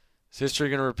 is history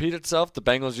going to repeat itself? The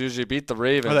Bengals usually beat the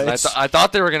Ravens. Well, And it's- I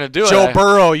thought they were going to do it. Joe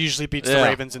Burrow usually beats the Yeah.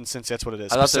 Ravens, and since that's what it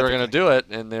is. I thought they were going to specifically.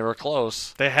 do it, and they were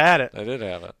close. They had it. They did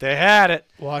have it. They had it.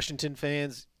 Washington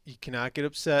fans, you cannot get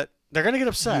upset. They're gonna get You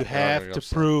upset. have get to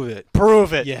upset. prove it.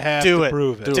 Prove it. You have Do to it.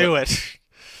 prove it. Do it.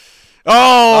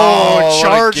 Oh, what a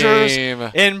Chargers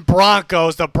game. and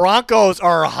Broncos. The Broncos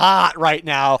are hot right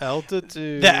now.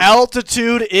 Altitude. The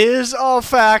altitude is a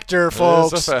factor,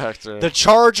 folks. It is a factor. The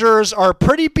Chargers are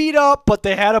pretty beat up, but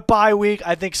they had a bye week.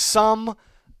 I think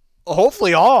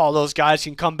hopefully all those guys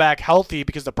can come back healthy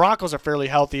because the Broncos are fairly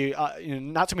healthy.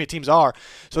 Not too many teams are.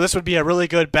 So this would be a really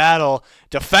good battle,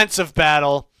 defensive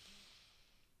battle.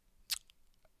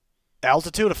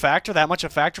 Altitude a factor? That much a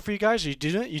factor for you guys? Are you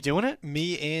doing it? You doing it?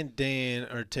 Me and Dan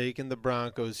are taking the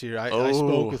Broncos here. I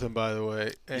spoke with him, by the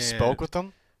way. You spoke with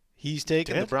them? He's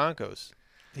taking the Broncos.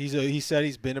 He said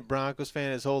he's been a Broncos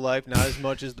fan his whole life, not as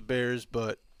much as the Bears,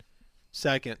 but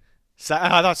second.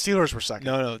 I thought Steelers were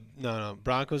second. No.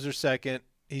 Broncos are second.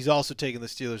 He's also taking the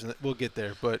Steelers, and we'll get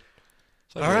there. But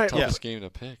all right, toughest game to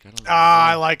pick.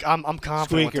 I'm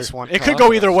confident with this one. It could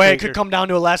go either way. It could come down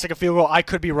to a last-second field goal. I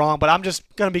could be wrong, but I'm just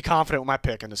gonna be confident with my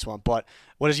pick in this one. But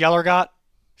what does Yeller got?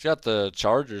 He's got the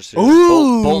Chargers here.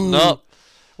 Ooh, bolting up.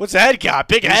 What's Ed got?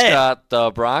 Big He's head. got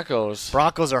the Broncos.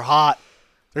 Broncos are hot.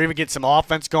 They're even getting some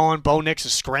offense going. Bo Nix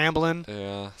is scrambling.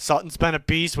 Yeah. Sutton's been a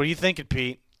beast. What are you thinking,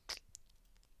 Pete?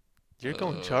 You're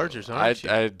going Chargers, aren't you?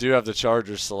 I do have the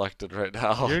Chargers selected right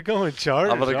now. You're going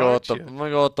Chargers. I'm gonna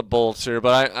go with the Bolts here,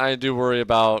 but I do worry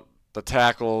about the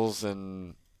tackles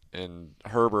and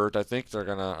Herbert. I think they're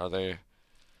gonna. Are they?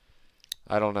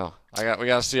 I don't know. We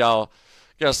gotta see how.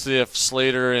 Gotta see if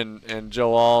Slater and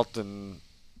Joe Alt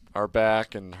are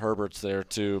back and Herbert's there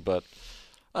too. But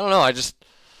I don't know.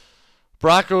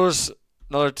 Broncos,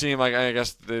 another team. I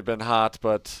guess they've been hot,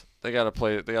 but. They gotta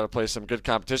play some good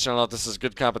competition. I don't know if this is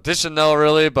good competition though,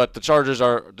 really, but the Chargers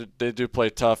they do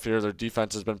play tough here. Their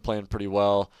defense has been playing pretty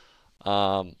well.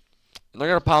 And they're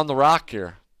gonna pound the rock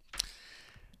here.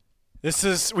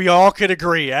 We all could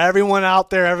agree. Everyone out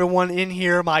there, everyone in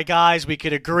here, my guys, we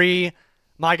could agree,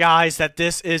 my guys, that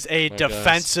this is a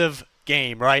defensive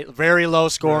game, right? Very low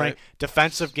scoring,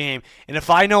 defensive game. And if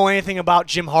I know anything about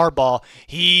Jim Harbaugh,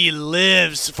 he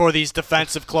lives for these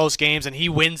defensive close games, and he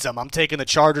wins them. I'm taking the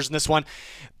Chargers in this one.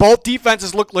 Both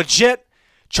defenses look legit.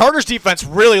 Chargers defense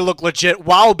really looked legit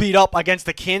while beat up against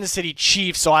the Kansas City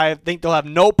Chiefs, so I think they'll have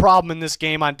no problem in this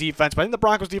game on defense. But I think the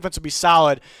Broncos defense will be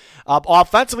solid.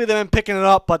 Offensively, they've been picking it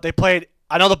up, but they played –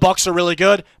 I know the Bucs are really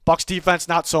good. Bucs defense,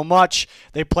 not so much.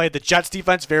 They played the Jets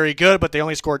defense very good, but they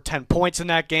only scored 10 points in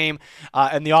that game.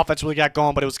 And the offense really got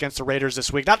going, but it was against the Raiders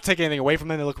this week. Not to take anything away from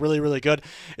them. They look really, really good.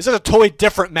 This is a totally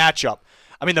different matchup.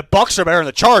 I mean, the Bucs are better than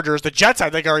the Chargers. The Jets, I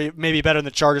think, are maybe better than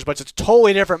the Chargers, but it's a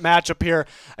totally different matchup here.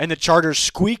 And the Chargers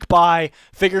squeak by,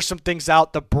 figure some things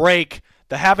out. The break,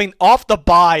 the having off the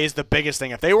bye is the biggest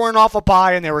thing. If they weren't off a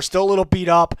bye and they were still a little beat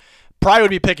up, probably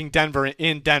would be picking Denver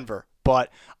in Denver.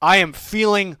 But I am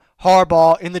feeling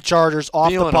Harbaugh in the Chargers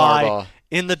off the bye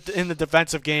in the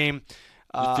defensive game.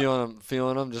 You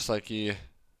feeling him just like he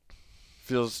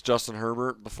feels Justin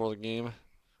Herbert before the game.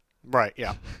 Right.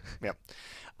 Yeah. Yep.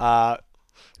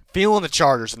 Feeling the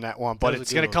Chargers in that one, but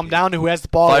it's going to come down to who has the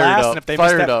ball last. And if they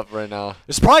fired up right now,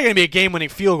 it's probably going to be a game-winning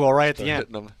field goal right at the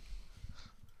end.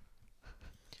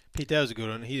 Pete, that was a good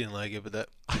one. He didn't like it, but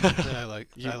I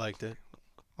liked it.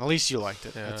 At least you liked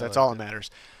it. Yeah, that's all that matters.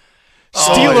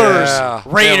 Steelers,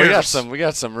 Raiders. Yeah, we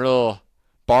got some real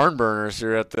barn burners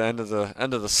here at the end of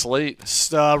the slate.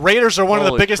 Raiders are one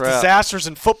of the biggest disasters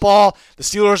in football. The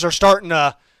Steelers are starting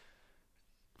to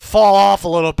fall off a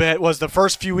little bit. It was the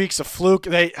first few weeks of fluke.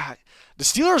 The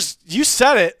Steelers, you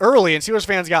said it early, and Steelers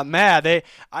fans got mad.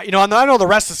 I know the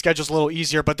rest of the schedule's a little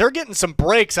easier, but they're getting some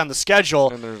breaks on the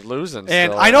schedule. And they're losing.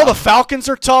 And I know the Falcons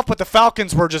are tough, but the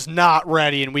Falcons were just not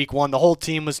ready in week one. The whole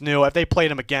team was new. If they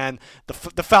played them again,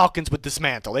 the Falcons would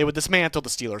dismantle. They would dismantle the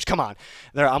Steelers. Come on.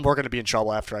 We're going to be in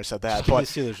trouble after I said that. But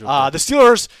the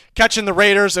Steelers catching the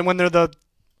Raiders, and when they're the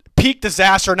peak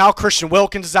disaster. Now Christian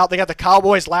Wilkins is out. They got the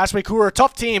Cowboys last week, who were a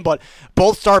tough team, but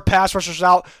both star pass rushers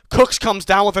out. Cooks comes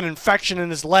down with an infection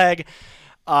in his leg.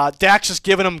 Dak's just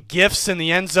giving them gifts in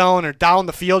the end zone or down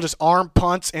the field, just arm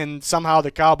punts, and somehow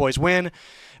the Cowboys win.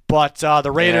 But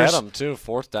the Raiders, they had them too,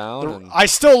 fourth down. I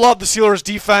still love the Steelers'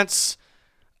 defense.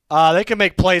 They can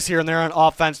make plays here and there on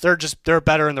offense. They're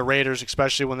better than the Raiders,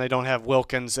 especially when they don't have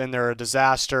Wilkins, and they're a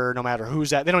disaster no matter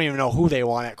who's at. They don't even know who they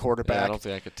want at quarterback. Yeah, I don't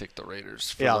think I could take the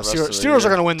Raiders. The Steelers are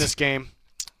going to win this game.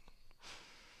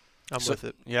 I'm with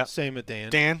it. Yeah. Same with Dan.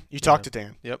 Dan, you talked to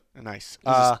Dan. Yep. Nice.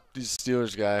 He's a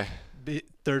Steelers guy.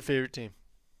 Third favorite team.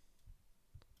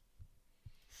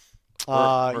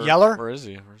 Yeller? Where is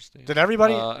he? Where's Dan? Did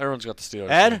everybody? Everyone's got the Steelers.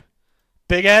 Ed?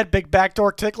 Big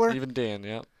backdoor tickler? Even Dan,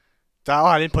 yeah. Oh,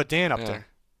 I didn't put Dan up there.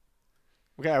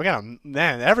 We got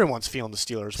man. Everyone's feeling the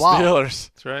Steelers. Wow. Steelers.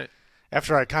 That's right.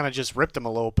 After I kind of just ripped them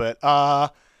a little bit. It's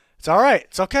all right.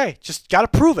 It's okay. Just got to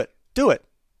prove it. Do it.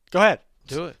 Go ahead.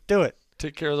 Do it. Do it.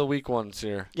 Take care of the weak ones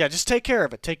here. Yeah, just take care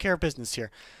of it. Take care of business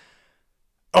here.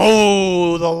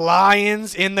 Oh, the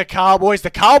Lions in the Cowboys. The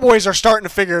Cowboys are starting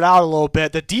to figure it out a little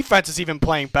bit. The defense is even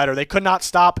playing better. They could not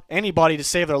stop anybody to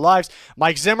save their lives.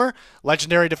 Mike Zimmer,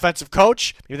 legendary defensive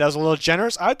coach. Maybe that was a little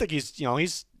generous. I think he's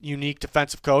unique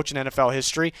defensive coach in NFL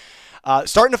history.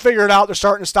 Starting to figure it out. They're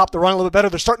starting to stop the run a little bit better.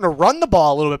 They're starting to run the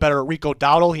ball a little bit better. Rico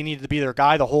Dowdle, he needed to be their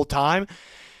guy the whole time.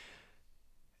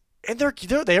 And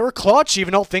they were clutch,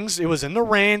 even though it was in the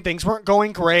rain. Things weren't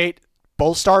going great.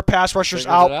 Both star pass rushers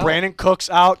out. Brandon Cook's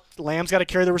out. Lamb's got to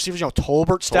carry the receivers.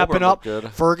 Tolbert stepping up.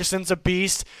 Ferguson's a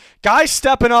beast. Guys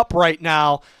stepping up right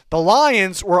now. The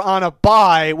Lions were on a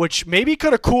bye, which maybe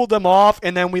could have cooled them off.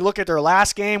 And then we look at their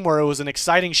last game where it was an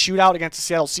exciting shootout against the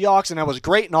Seattle Seahawks, and that was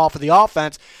great and all for the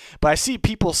offense. But I see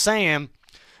people saying,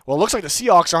 well, it looks like the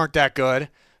Seahawks aren't that good.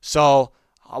 So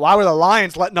why were the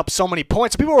Lions letting up so many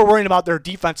points? So people were worrying about their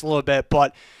defense a little bit,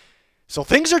 but so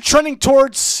things are trending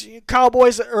towards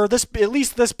Cowboys, or at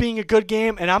least this being a good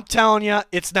game, and I'm telling you,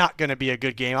 it's not going to be a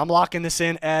good game. I'm locking this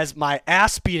in as my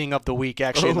ass beating of the week,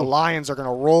 actually. The Lions are going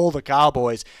to roll the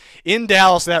Cowboys in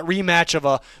Dallas, that rematch of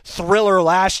a thriller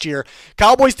last year.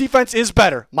 Cowboys defense is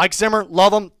better. Mike Zimmer,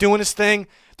 love him, doing his thing.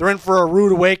 They're in for a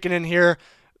rude awakening here.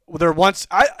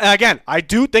 I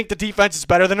do think the defense is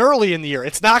better than early in the year.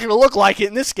 It's not going to look like it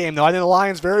in this game, though. I think the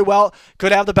Lions very well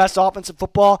could have the best offense in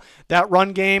football. That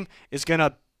run game is going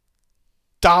to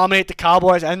dominate the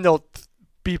Cowboys, and they'll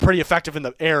be pretty effective in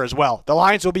the air as well. The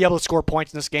Lions will be able to score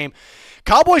points in this game.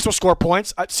 Cowboys will score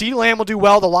points. CeeDee Lamb will do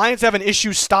well. The Lions have an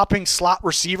issue stopping slot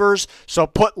receivers, so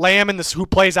put Lamb in this, who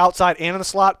plays outside and in the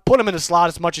slot. Put him in the slot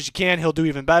as much as you can. He'll do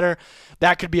even better.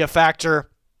 That could be a factor.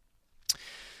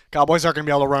 Cowboys aren't going to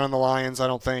be able to run on the Lions, I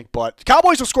don't think. But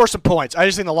Cowboys will score some points. I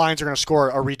just think the Lions are going to score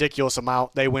a ridiculous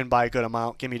amount. They win by a good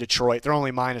amount. Give me Detroit. They're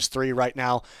only -3 right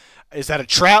now. Is that a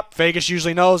trap? Vegas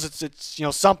usually knows it's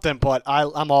something, but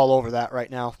I'm all over that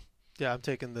right now. Yeah, I'm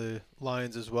taking the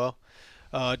Lions as well.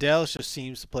 Dallas just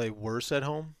seems to play worse at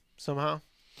home somehow.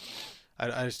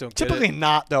 I just don't get it. Typically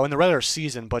not, though, in the regular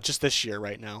season, but just this year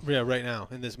right now. Yeah, right now,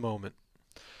 in this moment.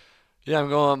 Yeah, I'm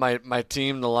going with my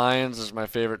team. The Lions is my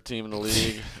favorite team in the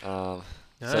league.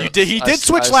 He did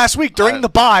switch last week during the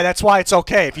bye. That's why it's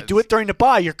okay. If you do it during the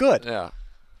bye, you're good. Yeah,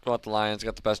 go with the Lions.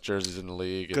 Got the best jerseys in the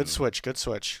league. Good switch. Good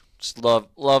switch. Just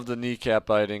love the kneecap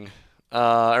biting.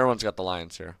 Everyone's got the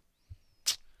Lions here.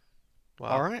 Wow.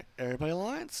 All right, everybody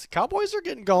Lions. Cowboys are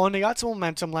getting going. They got some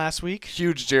momentum last week.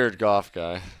 Huge Jared Goff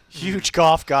guy. Huge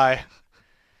Goff guy.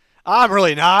 I'm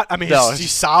really not. I mean,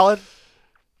 he's solid.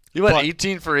 He went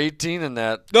 18 for 18 in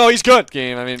that. No, he's good.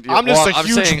 Game. I mean, I'm just a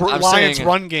huge Lions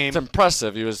run game. It's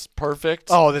impressive. He was perfect.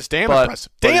 Oh, that's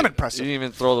impressive. Damn impressive. He didn't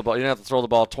even throw the ball. You didn't have to throw the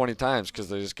ball 20 times because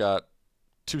they just got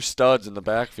two studs in the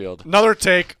backfield. Another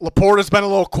take. Laporta's been a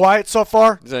little quiet so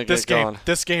far. This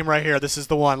game right here. This is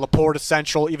the one. Laporta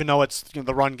central, even though it's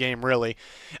the run game really.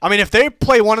 I mean, if they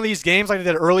play one of these games like they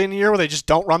did early in the year where they just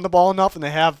don't run the ball enough,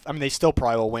 and they still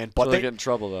probably will win. But they get in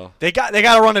trouble though. They got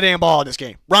to run the damn ball in this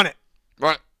game. Run it.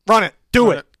 Run it.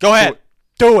 Do it. Go ahead.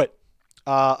 Do it.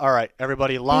 All right,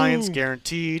 everybody. Lions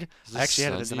guaranteed. I actually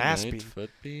had it as an ass beat.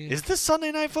 Is this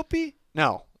Sunday Night Football?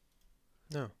 No.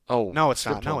 Oh. No, it's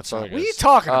not. What are you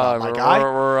talking about, my guy?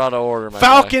 We're out of order, my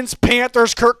Falcons,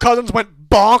 Panthers. Kirk Cousins went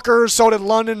bonkers. So did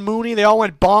London Mooney. They all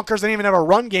went bonkers. They didn't even have a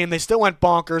run game. They still went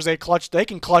bonkers. They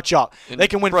can clutch up. They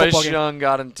can win football games. Bryce Young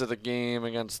got into the game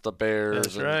against the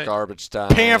Bears in garbage time.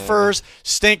 Panthers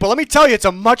stink. But let me tell you, it's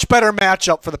a much better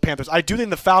matchup for the Panthers. I do think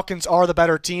the Falcons are the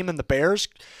better team than the Bears.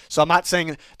 So I'm not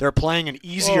saying they're playing an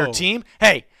easier team.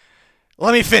 Hey,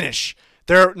 let me finish.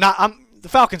 They're not. The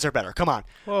Falcons are better. Come on.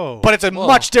 Whoa. But it's a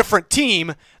much different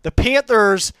team. The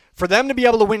Panthers, for them to be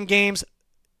able to win games,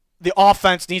 the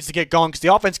offense needs to get going because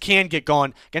the offense can get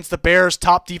going. Against the Bears,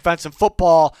 top defense in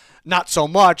football, not so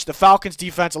much. The Falcons'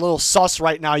 defense, a little sus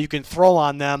right now. You can throw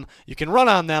on them. You can run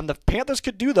on them. The Panthers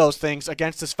could do those things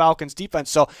against this Falcons'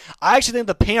 defense. So I actually think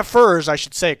the Panthers, I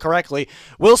should say it correctly,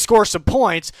 will score some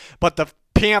points, but the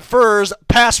Panthers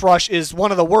pass rush is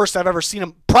one of the worst I've ever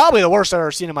seen. Probably the worst I've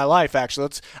ever seen in my life, actually.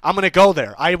 I'm going to go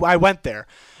there. I went there.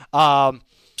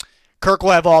 Kirk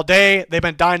will have all day. They've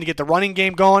been dying to get the running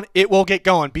game going. It will get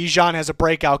going. Bijan has a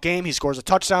breakout game. He scores a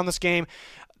touchdown this game.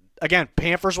 Again,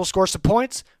 Panthers will score some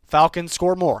points. Falcons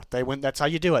score more. They win. That's how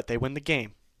you do it. They win the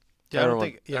game. Yeah,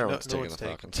 everyone's taking the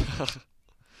Falcons.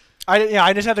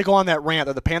 I just had to go on that rant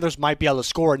that the Panthers might be able to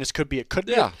score, and this could be a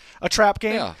trap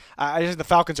game. Yeah. I just think the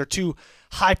Falcons are too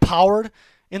high-powered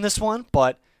in this one,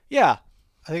 but yeah.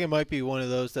 I think it might be one of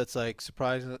those that's like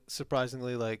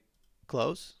surprisingly like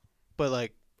close, but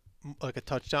like a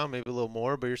touchdown, maybe a little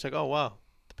more. But you're just like, oh wow,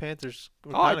 the Panthers.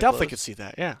 Oh, I definitely could see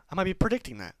that. Yeah, I might be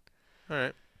predicting that. All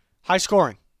right. High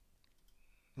scoring.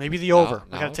 Maybe the over.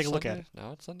 Now We got to take a look at it.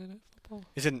 Now it's Sunday Night Football.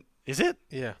 Is it?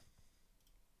 Yeah.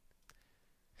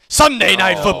 Sunday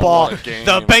Night Football. What a game.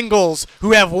 The Bengals,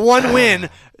 who have one win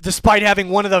despite having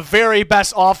one of the very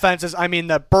best offenses. I mean,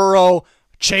 the Burrow,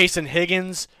 Chase, and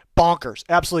Higgins, bonkers.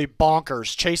 Absolutely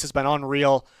bonkers. Chase has been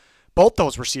unreal. Both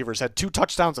those receivers had 2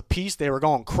 touchdowns apiece. They were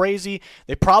going crazy.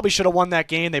 They probably should have won that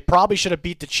game. They probably should have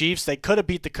beat the Chiefs. They could have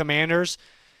beat the Commanders.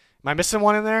 Am I missing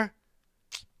one in there?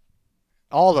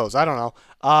 All those. I don't know.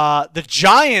 The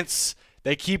Giants,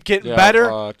 they keep getting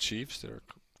better. Chiefs, they're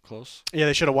close. Yeah,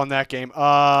 they should have won that game.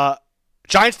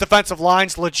 Giants' defensive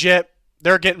line's legit.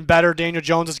 They're getting better. Daniel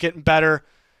Jones is getting better.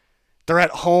 They're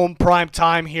at home, prime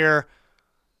time here.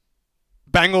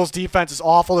 Bengals' defense is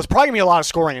awful. There's probably going to be a lot of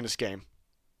scoring in this game.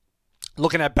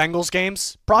 Looking at Bengals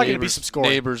games, probably going to be some scoring.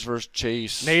 Neighbors versus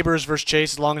Chase. Neighbors versus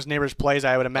Chase. As long as Neighbors plays,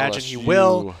 I would imagine he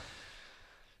will.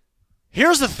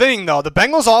 Here's the thing, though. The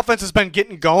Bengals' offense has been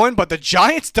getting going, but the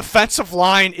Giants' defensive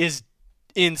line is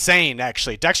insane,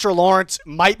 actually. Dexter Lawrence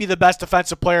might be the best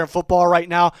defensive player in football right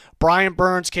now. Brian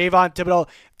Burns, Kayvon Thibodeau,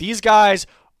 these guys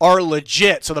are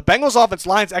legit. So the Bengals' offense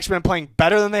line's actually been playing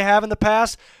better than they have in the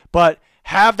past, but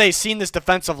have they seen this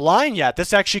defensive line yet?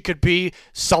 This actually could be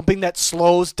something that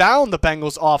slows down the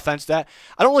Bengals' offense. That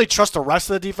I don't really trust the rest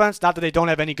of the defense. Not that they don't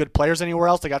have any good players anywhere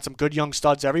else. They got some good young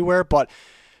studs everywhere, but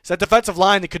it's that defensive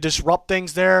line that could disrupt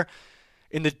things there.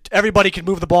 Everybody can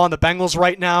move the ball on the Bengals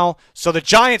right now. So the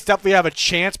Giants definitely have a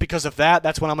chance because of that.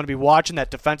 That's when I'm going to be watching, that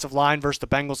defensive line versus the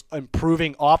Bengals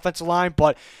improving offensive line.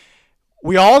 But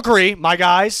we all agree, my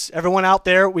guys, everyone out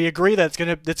there, we agree that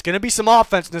it's gonna be some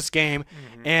offense in this game.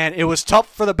 Mm-hmm. And it was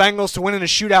tough for the Bengals to win in a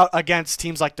shootout against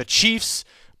teams like the Chiefs,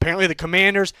 apparently the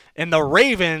Commanders, and the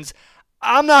Ravens.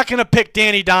 I'm not going to pick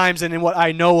Danny Dimes in what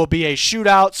I know will be a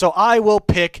shootout, so I will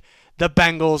pick the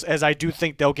Bengals, as I do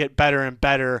think they'll get better and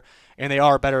better, and they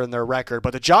are better in their record.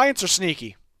 But the Giants are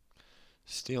sneaky.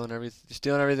 Stealing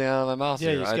everything out of my mouth.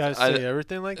 Yeah, here. you just got to say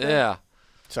everything like that? Yeah.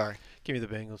 Sorry. Give me the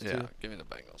Bengals, too. Yeah, give me the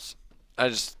Bengals. I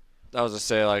was going to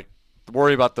say, like,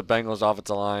 worry about the Bengals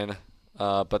offensive line,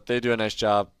 but they do a nice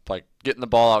job, like, getting the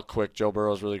ball out quick. Joe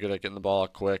Burrow's really good at getting the ball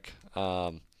out quick.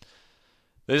 They've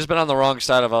just been on the wrong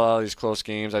side of a lot of these close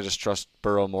games. I just trust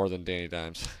Burrow more than Danny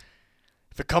Dimes.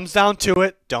 If it comes down to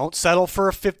it, don't settle for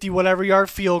a 50-whatever-yard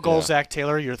field goal, Zach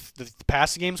Taylor. The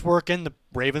passing game's working. The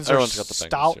Ravens Everyone's are got the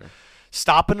Bengals here.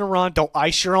 Stopping the run. Don't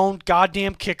ice your own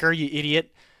goddamn kicker, you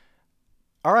idiot.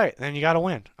 All right, then you got to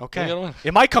win. Okay. You gotta win.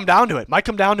 It might come down to it. It might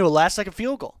come down to a last-second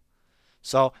field goal.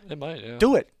 So it might, yeah.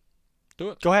 Do it. Do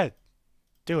it. Go ahead.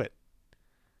 Do it.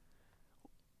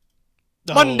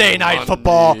 Monday Night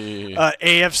Football,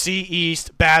 AFC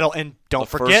East battle, and don't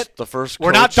forget,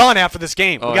 we're not done after this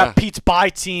game. We got Pete's bye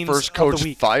teams first coach of the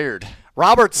week. Fired.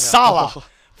 Robert Saleh,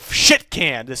 shit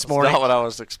canned this morning. That's not what I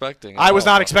was expecting. I was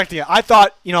not expecting it. I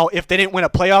thought, if they didn't win a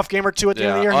playoff game or two at the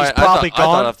end of the year, he's probably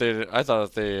gone. I thought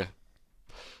if they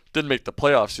didn't make the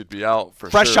playoffs, he'd be out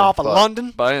for fresh off of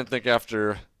London. But I didn't think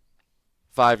after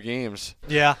 5 games.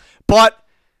 Yeah, but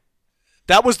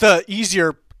that was the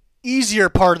easier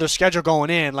part of their schedule going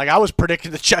in. Like, I was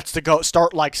predicting the Jets to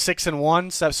start like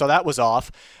 6-1, so that was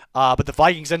off. But the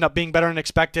Vikings end up being better than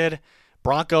expected.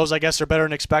 Broncos, I guess, are better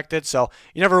than expected. So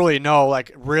you never really know,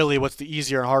 like, really what's the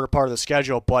easier and harder part of the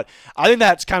schedule. But I think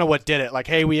that's kind of what did it. Like,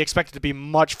 hey, we expected to be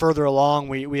much further along.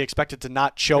 We expected to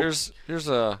not choke. Here's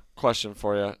a question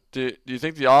for you. Do you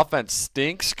think the offense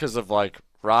stinks because of, like,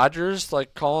 Rodgers,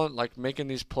 like, making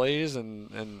these plays and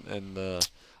the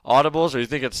audibles, or do you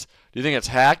think it's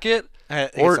Hackett,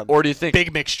 or do you think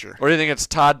big mixture, or do you think it's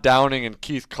Todd Downing and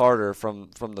Keith Carter from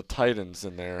the Titans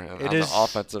in there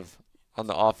on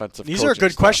the offensive? These are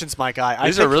good questions, my guy.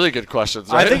 These are really good questions.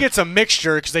 Right? I think it's a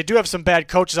mixture because they do have some bad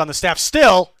coaches on the staff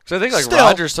still. Because I think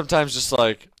Rodgers sometimes just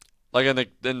like in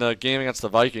the game against the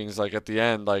Vikings, like at the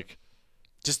end, like.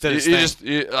 Just did his thing.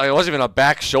 It wasn't even a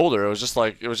back shoulder. It was just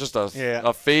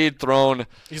a fade thrown.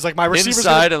 He's like, my receiver's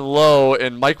inside and low,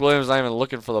 and Mike Williams not even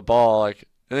looking for the ball. Like,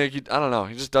 I don't know.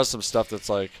 He just does some stuff that's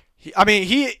like.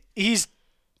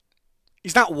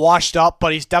 He's not washed up,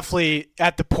 but he's definitely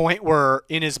at the point where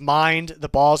in his mind the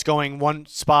ball's going one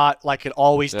spot like it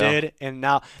always did. And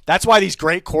now that's why these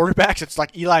great quarterbacks, it's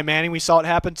like Eli Manning, we saw it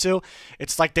happen to.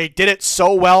 It's like they did it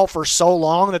so well for so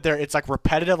long that it's like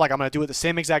repetitive, like I'm going to do it the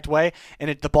same exact way, and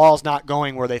the ball's not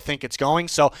going where they think it's going.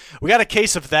 So we got a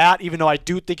case of that, even though I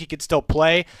do think he could still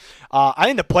play. I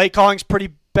think the play calling's pretty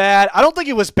bad. I don't think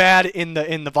it was bad in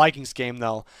the Vikings game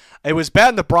though. It was bad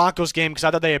in the Broncos game because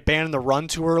I thought they abandoned the run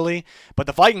too early. But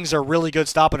the Vikings are really good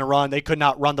stopping the run. They could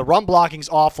not run. The run blocking's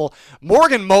awful.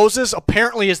 Morgan Moses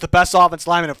apparently is the best offensive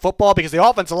lineman in football because the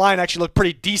offensive line actually looked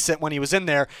pretty decent when he was in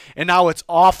there, and now it's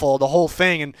awful, the whole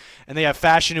thing. And they have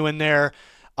Fashanu in there.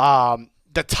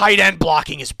 The tight end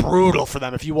blocking is brutal for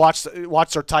them. If you watch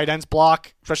their tight ends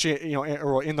block, especially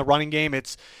in the running game,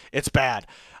 it's bad.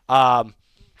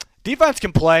 Defense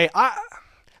can play.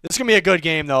 This is going to be a good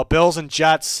game, though. Bills and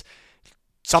Jets.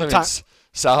 Sometimes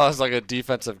Salah's like a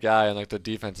defensive guy, and like the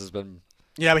defense has been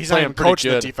but he's not even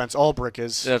coaching the defense. Ulbrich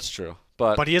is. That's true.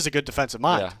 But he is a good defensive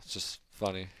mind. Yeah, it's just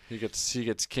funny. He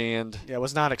gets canned. Yeah, I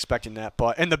was not expecting that.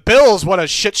 And the Bills, what a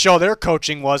shit show their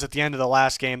coaching was at the end of the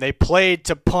last game. They played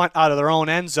to punt out of their own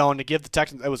end zone to give the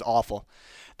Texans. It was awful.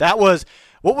 That was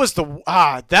what was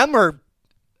the them or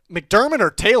McDermott or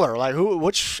Taylor? Like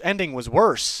which ending was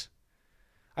worse?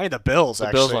 I think the Bills. The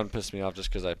Bills one pissed me off just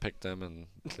because I picked them and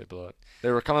they blew it.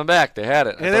 They were coming back. They had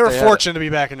it. Yeah, they were fortunate to be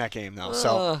back in that game, though.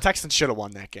 So Texans should have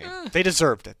won that game. They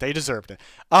deserved it.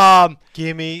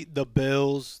 Give me the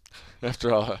Bills.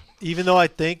 After all, even though I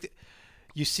think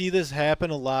you see this happen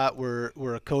a lot, where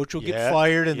a coach will get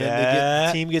fired and then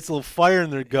the team gets a little fire in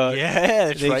their gut. Yeah,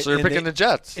 that's right. So they're picking the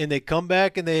Jets, and they come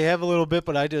back and they have a little bit.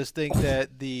 But I just think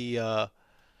that the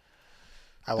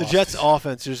Jets'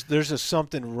 offense, there's just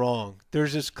something wrong.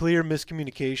 There's this clear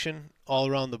miscommunication all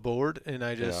around the board, and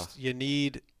you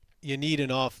need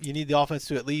the offense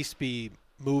to at least be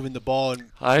moving the ball and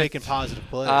making positive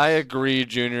plays. I agree,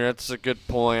 Junior. That's a good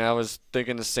point. I was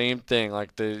thinking the same thing.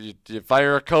 Like you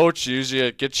fire a coach, usually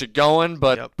it gets you going,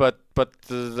 but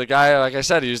the guy, like I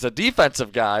said, he's a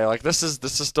defensive guy. Like this is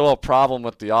still a problem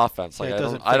with the offense. Like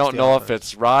I don't know if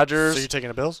it's Rodgers. So you're taking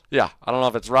the Bills? Yeah, I don't know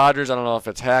if it's Rodgers. I don't know if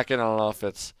it's Hackett. I don't know if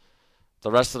it's the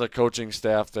rest of the coaching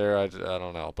staff there. I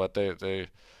don't know, but they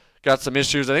got some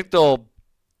issues. I think they'll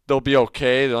be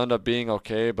okay. They'll end up being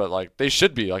okay, but like they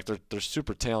should be. Like they're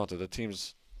super talented. The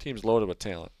team's loaded with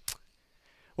talent.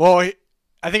 Well,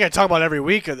 I think I talk about it every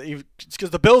week. It's because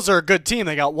the Bills are a good team.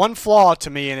 They got one flaw to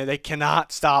me, and they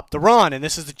cannot stop the run. And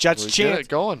this is the Jets' chance. Get it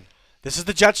going. This is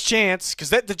the Jets' chance because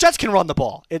the Jets can run the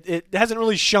ball. It hasn't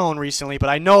really shown recently, but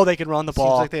I know they can run the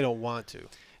ball. Seems like they don't want to.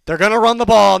 They're going to run the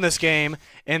ball in this game,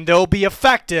 and they'll be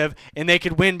effective, and they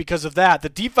could win because of that. The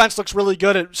defense looks really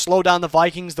good at slow down the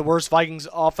Vikings, the worst Vikings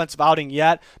offensive outing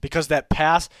yet, because that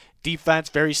pass defense,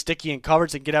 very sticky in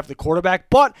coverage, and get after the quarterback.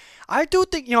 But I do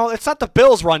think, it's not the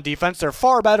Bills' run defense. They're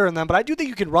far better than them, but I do think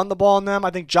you can run the ball in them. I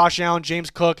think Josh Allen,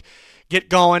 James Cook get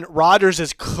going. Rodgers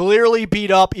is clearly beat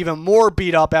up, even more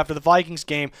beat up after the Vikings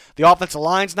game. The offensive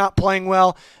line's not playing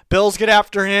well. Bills get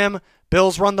after him.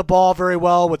 Bills run the ball very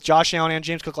well with Josh Allen and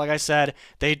James Cook. Like I said,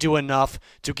 they do enough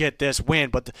to get this win.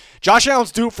 But Josh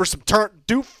Allen's due for some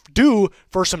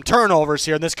turnovers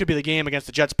here, and this could be the game against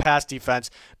the Jets' pass defense.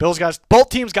 Both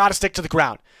teams got to stick to the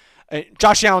ground.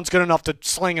 Josh Allen's good enough to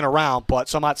sling it around,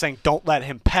 so I'm not saying don't let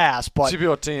him pass. But see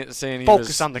people saying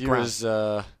focus on the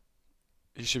ground.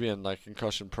 He should be in like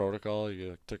concussion protocol.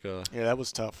 He took a that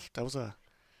was tough. That was a.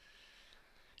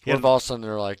 What if all of a sudden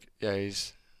they're like, yeah,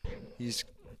 he's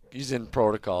in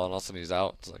protocol, and all of a sudden he's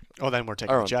out. It's like, then we're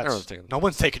taking the Jets. No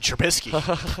one's taking Trubisky.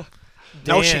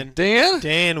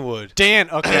 Dan would. Dan,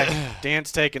 okay.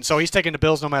 Dan's taking. So he's taking the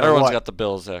Bills no matter what. Everyone's got the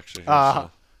Bills, actually.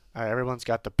 All right, everyone's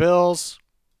got the Bills.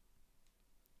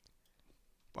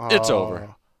 It's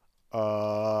over.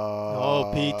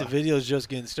 Pete, the video's just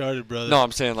getting started, brother. No,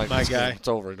 I'm saying like my guy. It's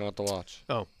over. You don't have to watch.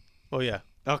 Oh, yeah.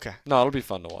 Okay. No, it'll be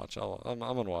fun to watch. I'm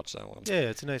gonna watch that one. Yeah,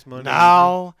 it's a nice Monday.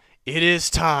 Now it is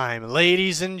time,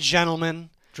 ladies and gentlemen.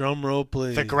 Drum roll,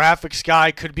 please. The graphics guy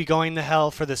could be going to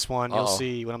hell for this one. You'll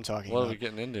see what I'm talking about. What are we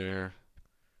getting into here?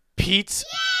 Pete's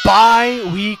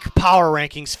bye-week power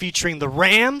rankings featuring the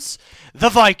Rams, the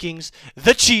Vikings,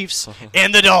 the Chiefs,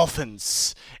 and the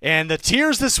Dolphins. And the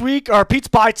tiers this week are Pete's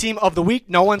bye team of the week.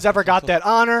 No one's ever got that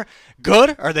honor.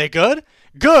 Good. Are they good?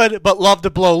 Good, but love to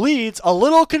blow leads. A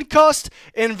little concussed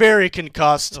and very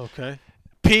concussed. Okay.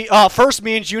 First,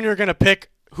 me and Junior are going to pick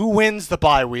who wins the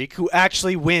bye week, who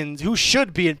actually wins, who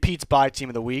should be in Pete's bye team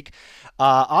of the week.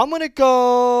 I'm going to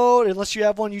go, unless you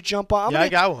have one, you jump on. I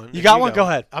got one. You got one? Go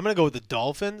ahead. I'm going to go with the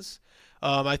Dolphins.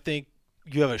 I think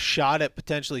you have a shot at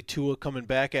potentially Tua coming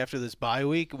back after this bye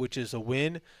week, which is a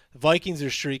win. The Vikings are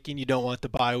streaking. You don't want the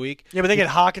bye week. Yeah, but they get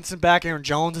Hawkinson back. Aaron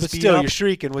Jones is beat still up. You're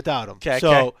streaking without him.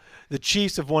 Okay. The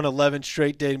Chiefs have won 11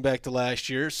 straight dating back to last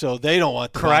year, so they don't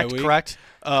want the bye week. Correct.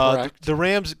 The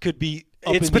Rams could be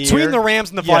up It's in the between air. the Rams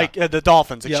and the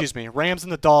Dolphins. Excuse me. Rams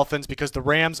and the Dolphins, because the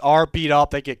Rams are beat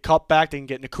up. They get Kupp back. They can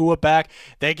get Nakua back.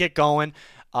 They get going.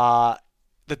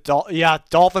 The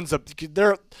Dolphins.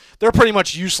 They're pretty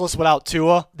much useless without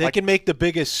Tua. They can make the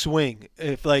biggest swing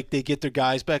if they get their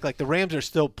guys back. Like the Rams are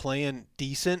still playing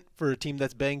decent for a team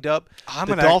that's banged up.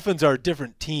 The Dolphins are a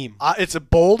different team. It's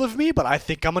bold of me, but I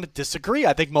think I'm going to disagree.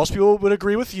 I think most people would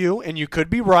agree with you, and you could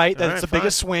be right that it's the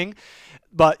biggest swing.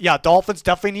 But yeah, Dolphins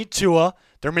definitely need Tua.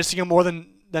 They're missing him more than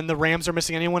the Rams are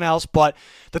missing anyone else. But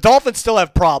the Dolphins still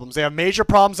have problems. They have major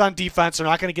problems on defense. They're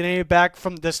not going to get any back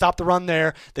to stop the run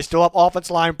there. They still have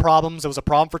offensive line problems. It was a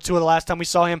problem for Tua the last time we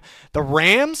saw him. The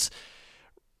Rams,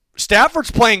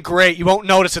 Stafford's playing great. You won't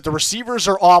notice it. The receivers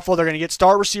are awful. They're going to get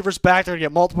star receivers back. They're going to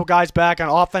get multiple guys back on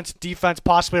offense, defense,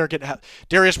 possibly, or get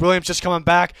Darius Williams just coming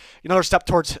back. Another step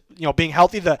towards being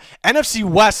healthy. The NFC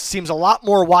West seems a lot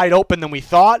more wide open than we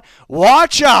thought.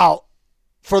 Watch out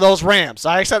for those Rams.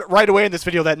 I said right away in this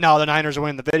video that no, the Niners are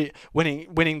winning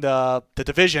the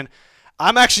division.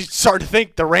 I'm actually starting to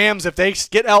think the Rams, if they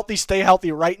get healthy, stay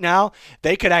healthy right now,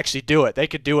 they could actually do it. They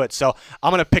could do it. So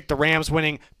I'm going to pick the Rams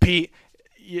winning. Pete,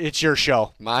 it's your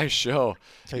show. My show.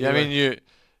 Yeah, I mean,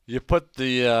 you put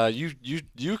the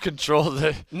you control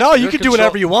the. No, you can do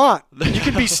whatever you want. You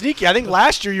can be sneaky. I think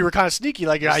last year you were kind of sneaky.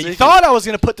 Like you thought I was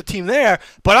going to put the team there,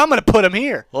 but I'm going to put them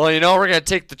here. Well, we're going to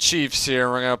take the Chiefs here.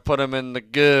 And we're going to put them in the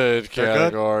good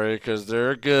category because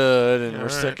they're good, and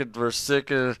we're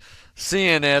sick of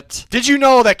seeing it. Did you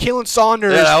know that Kalen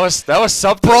Saunders? Yeah, that was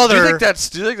something. Brother, do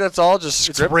you think that's all just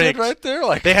scripted right there?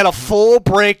 Like they had a full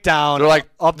breakdown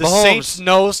of the Mahomes. Saints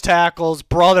nose tackles.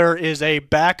 Brother is a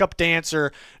backup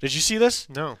dancer. Did you see this?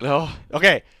 No.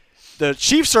 Okay, the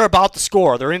Chiefs are about to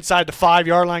score. They're inside the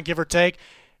 5-yard line, give or take.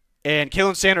 And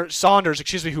Kalen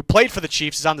Saunders, who played for the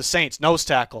Chiefs, is on the Saints nose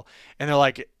tackle. And they're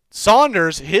like,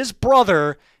 Saunders, his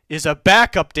brother is a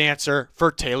backup dancer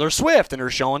for Taylor Swift, and they're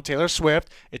showing Taylor Swift.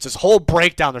 It's this whole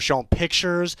breakdown. They're showing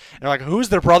pictures, and they're like, who's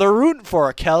their brother rooting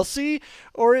for, Kelsey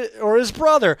or his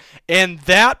brother? And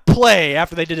that play,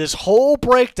 after they did this whole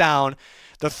breakdown,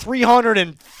 the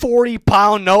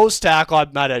 340-pound nose tackle, I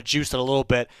might have juiced it a little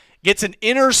bit, gets an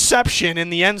interception in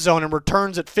the end zone and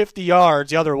returns it 50 yards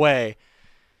the other way.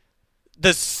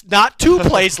 Not 2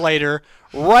 plays later,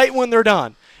 right when they're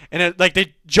done. And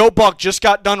Joe Buck just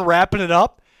got done wrapping it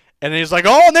up. And he's like,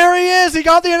 oh, there he is. He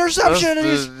got the interception.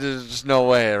 There's just no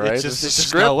way, right? It's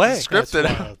just no way.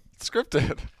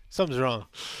 Scripted. Something's wrong.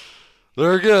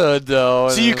 They're good, though.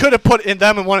 So you could have put in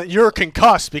them in one. You're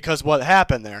concussed because what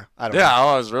happened there. I don't know.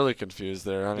 I was really confused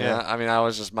there. I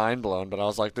was just mind blown, but I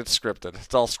was like, it's scripted.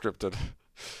 It's all scripted.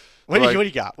 What do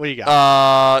you got?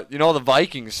 The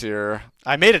Vikings here.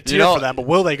 I made a tier for them, but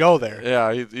will they go there? Yeah,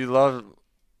 you love.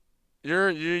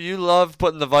 You love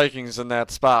putting the Vikings in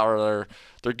that spot where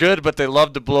they're good, but they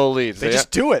love to blow leads. They just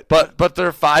do it. But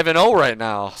they're 5-0 right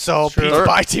now. So Pete's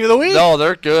by team of the week. No,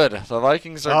 they're good. The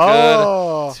Vikings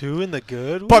are good. 2 in the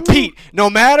good. But Pete, no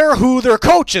matter who their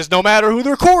coach is, no matter who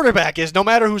their quarterback is, no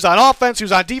matter who's on offense,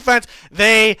 who's on defense,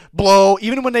 they blow.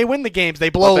 Even when they win the games, they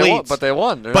blow leads. But they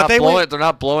won. They're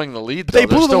not blowing the lead. They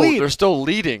blew the lead. They're still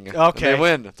leading. Okay. They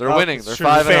win. They're winning. They're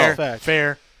 5-0.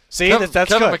 Fair. See, that's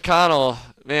Kevin good. McConnell.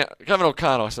 Man, Kevin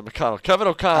O'Connell. I said McConnell. Kevin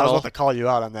O'Connell. I was about to call you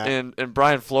out on that. And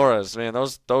Brian Flores. Man,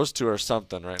 those two are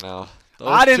something right now.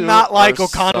 I did not like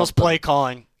O'Connell's play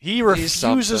calling. He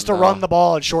refuses to run the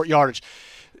ball at short yardage.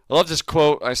 I love this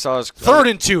quote I saw.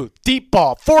 3rd and 2, deep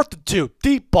ball. 4th and 2,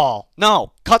 deep ball.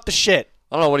 No, cut the shit.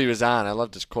 I don't know what he was on. I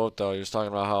love this quote though. He was talking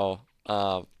about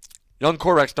how young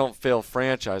quarterbacks don't fail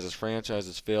franchises.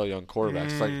 Franchises fail young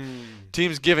quarterbacks. Like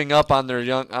teams giving up on their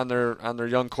young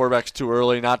quarterbacks too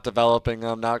early, not developing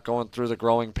them, not going through the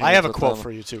growing pains. I have a quote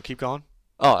for you too. Keep going.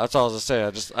 Oh, that's all I was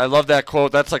gonna say. I love that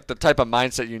quote. That's like the type of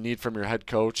mindset you need from your head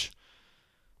coach.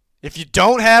 If you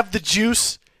don't have the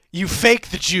juice, you fake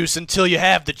the juice until you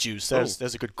have the juice. There's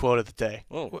a good quote of the day.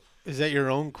 Oh. Is that your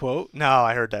own quote? No,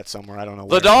 I heard that somewhere. I don't know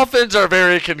where. The Dolphins are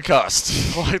very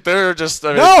concussed. Like they're just.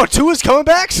 No, Tua's coming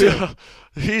back soon.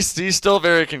 He's still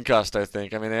very concussed, I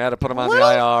think. I mean, they had to put him on the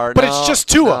IR. But it's just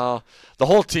Tua. No. The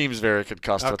whole team's very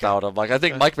concussed without him. Like I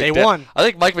think Mike they won. I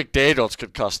think Mike McDaniel's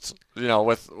concussed,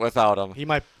 without him. He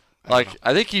might. I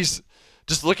think he's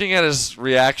just looking at his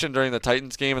reaction during the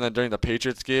Titans game and then during the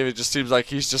Patriots game. It just seems like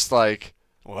he's just like,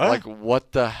 what? Like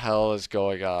what the hell is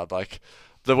going on? Like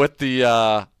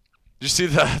you see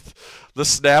the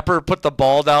snapper put the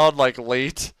ball down like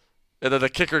late, and then the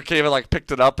kicker came and like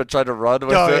picked it up and tried to run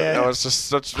with it. Yeah. It was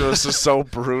just so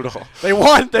brutal. They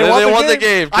won. They won the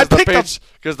game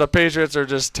because the Patriots are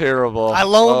just terrible. I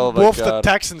lone wolfed the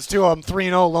Texans too. I'm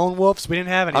 3-0 lone wolves. We didn't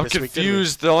have any. I'm this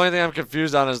confused. Week, the only thing I'm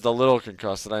confused on is the little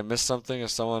concussed. Did I miss something?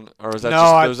 Is someone or is that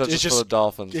just for the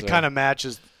Dolphins? It kind of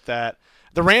matches that.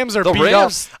 The Rams are The beat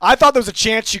Rams- up. I thought there was a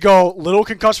chance you go little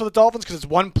concussed for the Dolphins because it's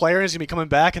one player is going to be coming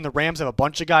back, and the Rams have a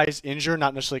bunch of guys injured,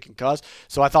 not necessarily concussed.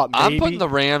 So I thought maybe. I'm putting the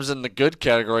Rams in the good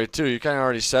category, too. You kind of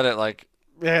already said it. Like,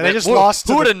 yeah, they just lost.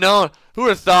 Who would have known? Who would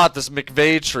have thought this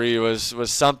McVay tree was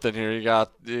something here? You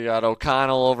got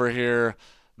O'Connell over here,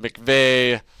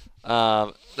 McVay.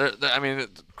 I mean,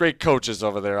 great coaches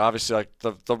over there. Obviously, like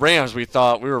the Rams, we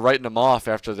thought we were writing them off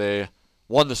after they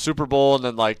won the Super Bowl, and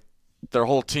then like their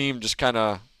whole team just kind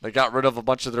of they got rid of a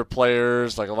bunch of their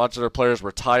players. Like a bunch of their players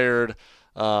retired.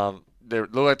 They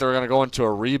looked like they were going to go into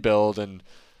a rebuild, and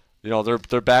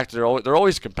they're back. They're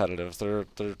always competitive.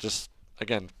 They're just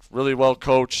again really well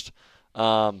coached.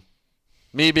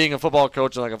 Me being a football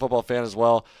coach and like a football fan as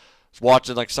well,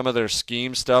 watching like some of their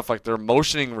scheme stuff, like they're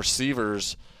motioning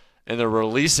receivers and they're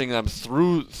releasing them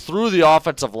through the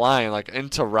offensive line, like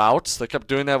into routes. They kept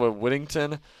doing that with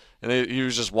Whittington, and he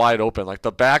was just wide open. Like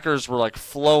the backers were like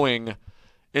flowing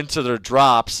into their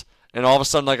drops, and all of a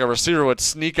sudden like a receiver would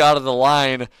sneak out of the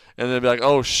line, and they'd be like,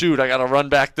 "Oh shoot, I got to run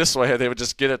back this way." They would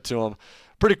just get it to him.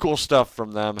 Pretty cool stuff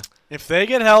from them. If they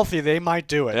get healthy, they might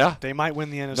do it. Yeah. They might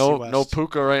win the NFC West. No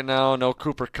Puka right now. No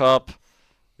Cooper Kupp.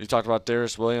 You talked about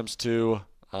Darius Williams too.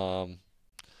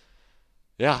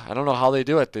 Yeah, I don't know how they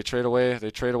do it. They trade away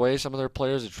some of their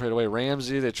players. They trade away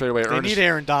Ramsey. They trade away Ernest. They need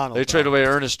Aaron Donald. They trade away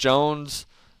Ernest Jones,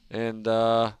 and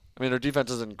I mean their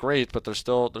defense isn't great, but they're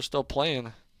still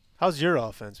playing. How's your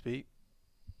offense, Pete?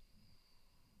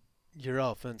 Your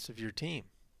offense of your team.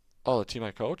 Oh, the team I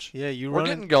coach? Yeah, we're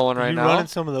getting going right now. You running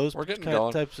some of those we're getting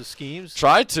going. types of schemes?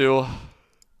 Try to.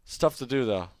 It's tough to do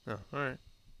though. Oh, all right.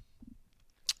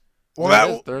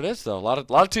 Well, there it is though. A lot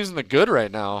of teams in the good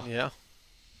right now. Yeah.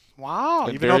 Wow.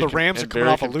 And even though the very Rams are and coming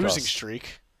very off a losing concussed.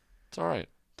 streak. It's all right.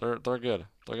 They're good.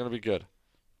 They're gonna be good.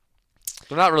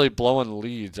 They're not really blowing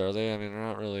leads, are they? I mean, they're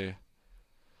not really.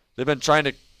 They've been trying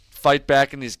to fight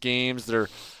back in these games. I feel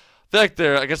like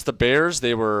they're against the Bears.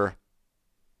 They were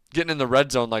getting in the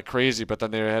red zone like crazy, but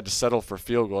then they had to settle for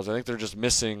field goals. I think they're just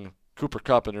missing Cooper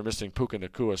Kupp and they're missing Puka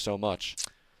Nacua so much.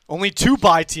 Only 2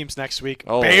 bye teams next week.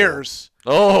 Oh. Bears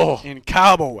Oh, and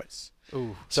Cowboys.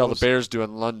 Ooh. that's how the Bears do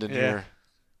in London here.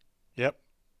 Yep.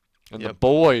 And the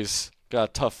boys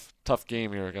got a tough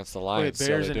game here against the Lions. Wait,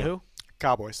 Bears and who?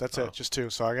 Cowboys. That's it. Just 2.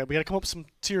 So we got to come up with some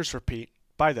tiers for Pete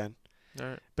by then. All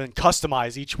right. Been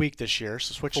customized each week this year,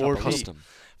 so switch it up. Custom.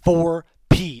 For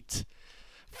Pete.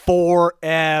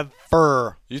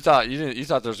 Forever. You thought there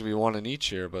was gonna be one in each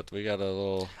here, but we got a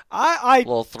little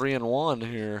little 3-1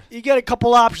 here. You get a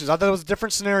couple options. I thought it was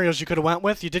different scenarios you could have went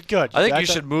with. You did good. I think you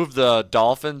should move the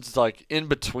Dolphins like in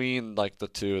between like the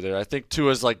two there. I think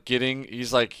Tua's like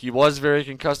he was very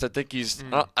concussed. I think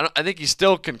I think he's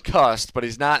still concussed, but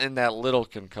he's not in that little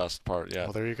concussed part yet.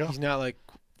 Well, there you go. He's not like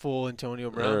full Antonio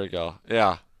Brown. There we go.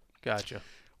 Yeah. Gotcha.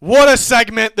 What a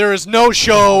segment. There is no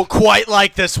show quite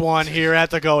like this one here at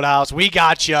the Goat House. We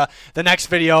got you. The next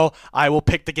video, I will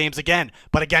pick the games again,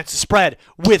 but against the spread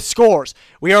with scores.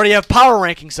 We already have power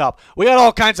rankings up. We got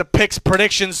all kinds of picks,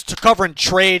 predictions, covering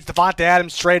trades. Devontae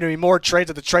Adams trade. There'll be more trades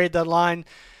at the trade deadline.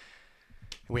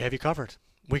 We have you covered.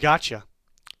 We got you.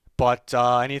 But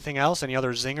anything else? Any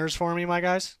other zingers for me, my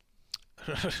guys?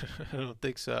 I don't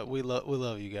think so. We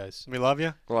love you guys. We love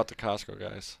you. What about the Costco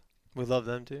guys? We love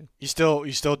them too. You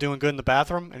still doing good in the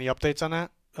bathroom? Any updates on that?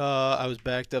 I was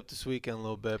backed up this weekend a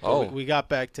little bit, but we got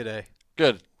back today.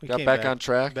 Good. We got came back on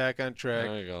track. Back on track.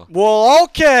 There you go. Well,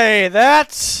 okay,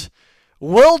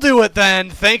 we'll do it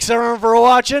then. Thanks everyone for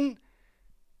watching.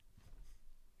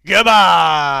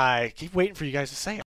 Goodbye. Keep waiting for you guys to say it.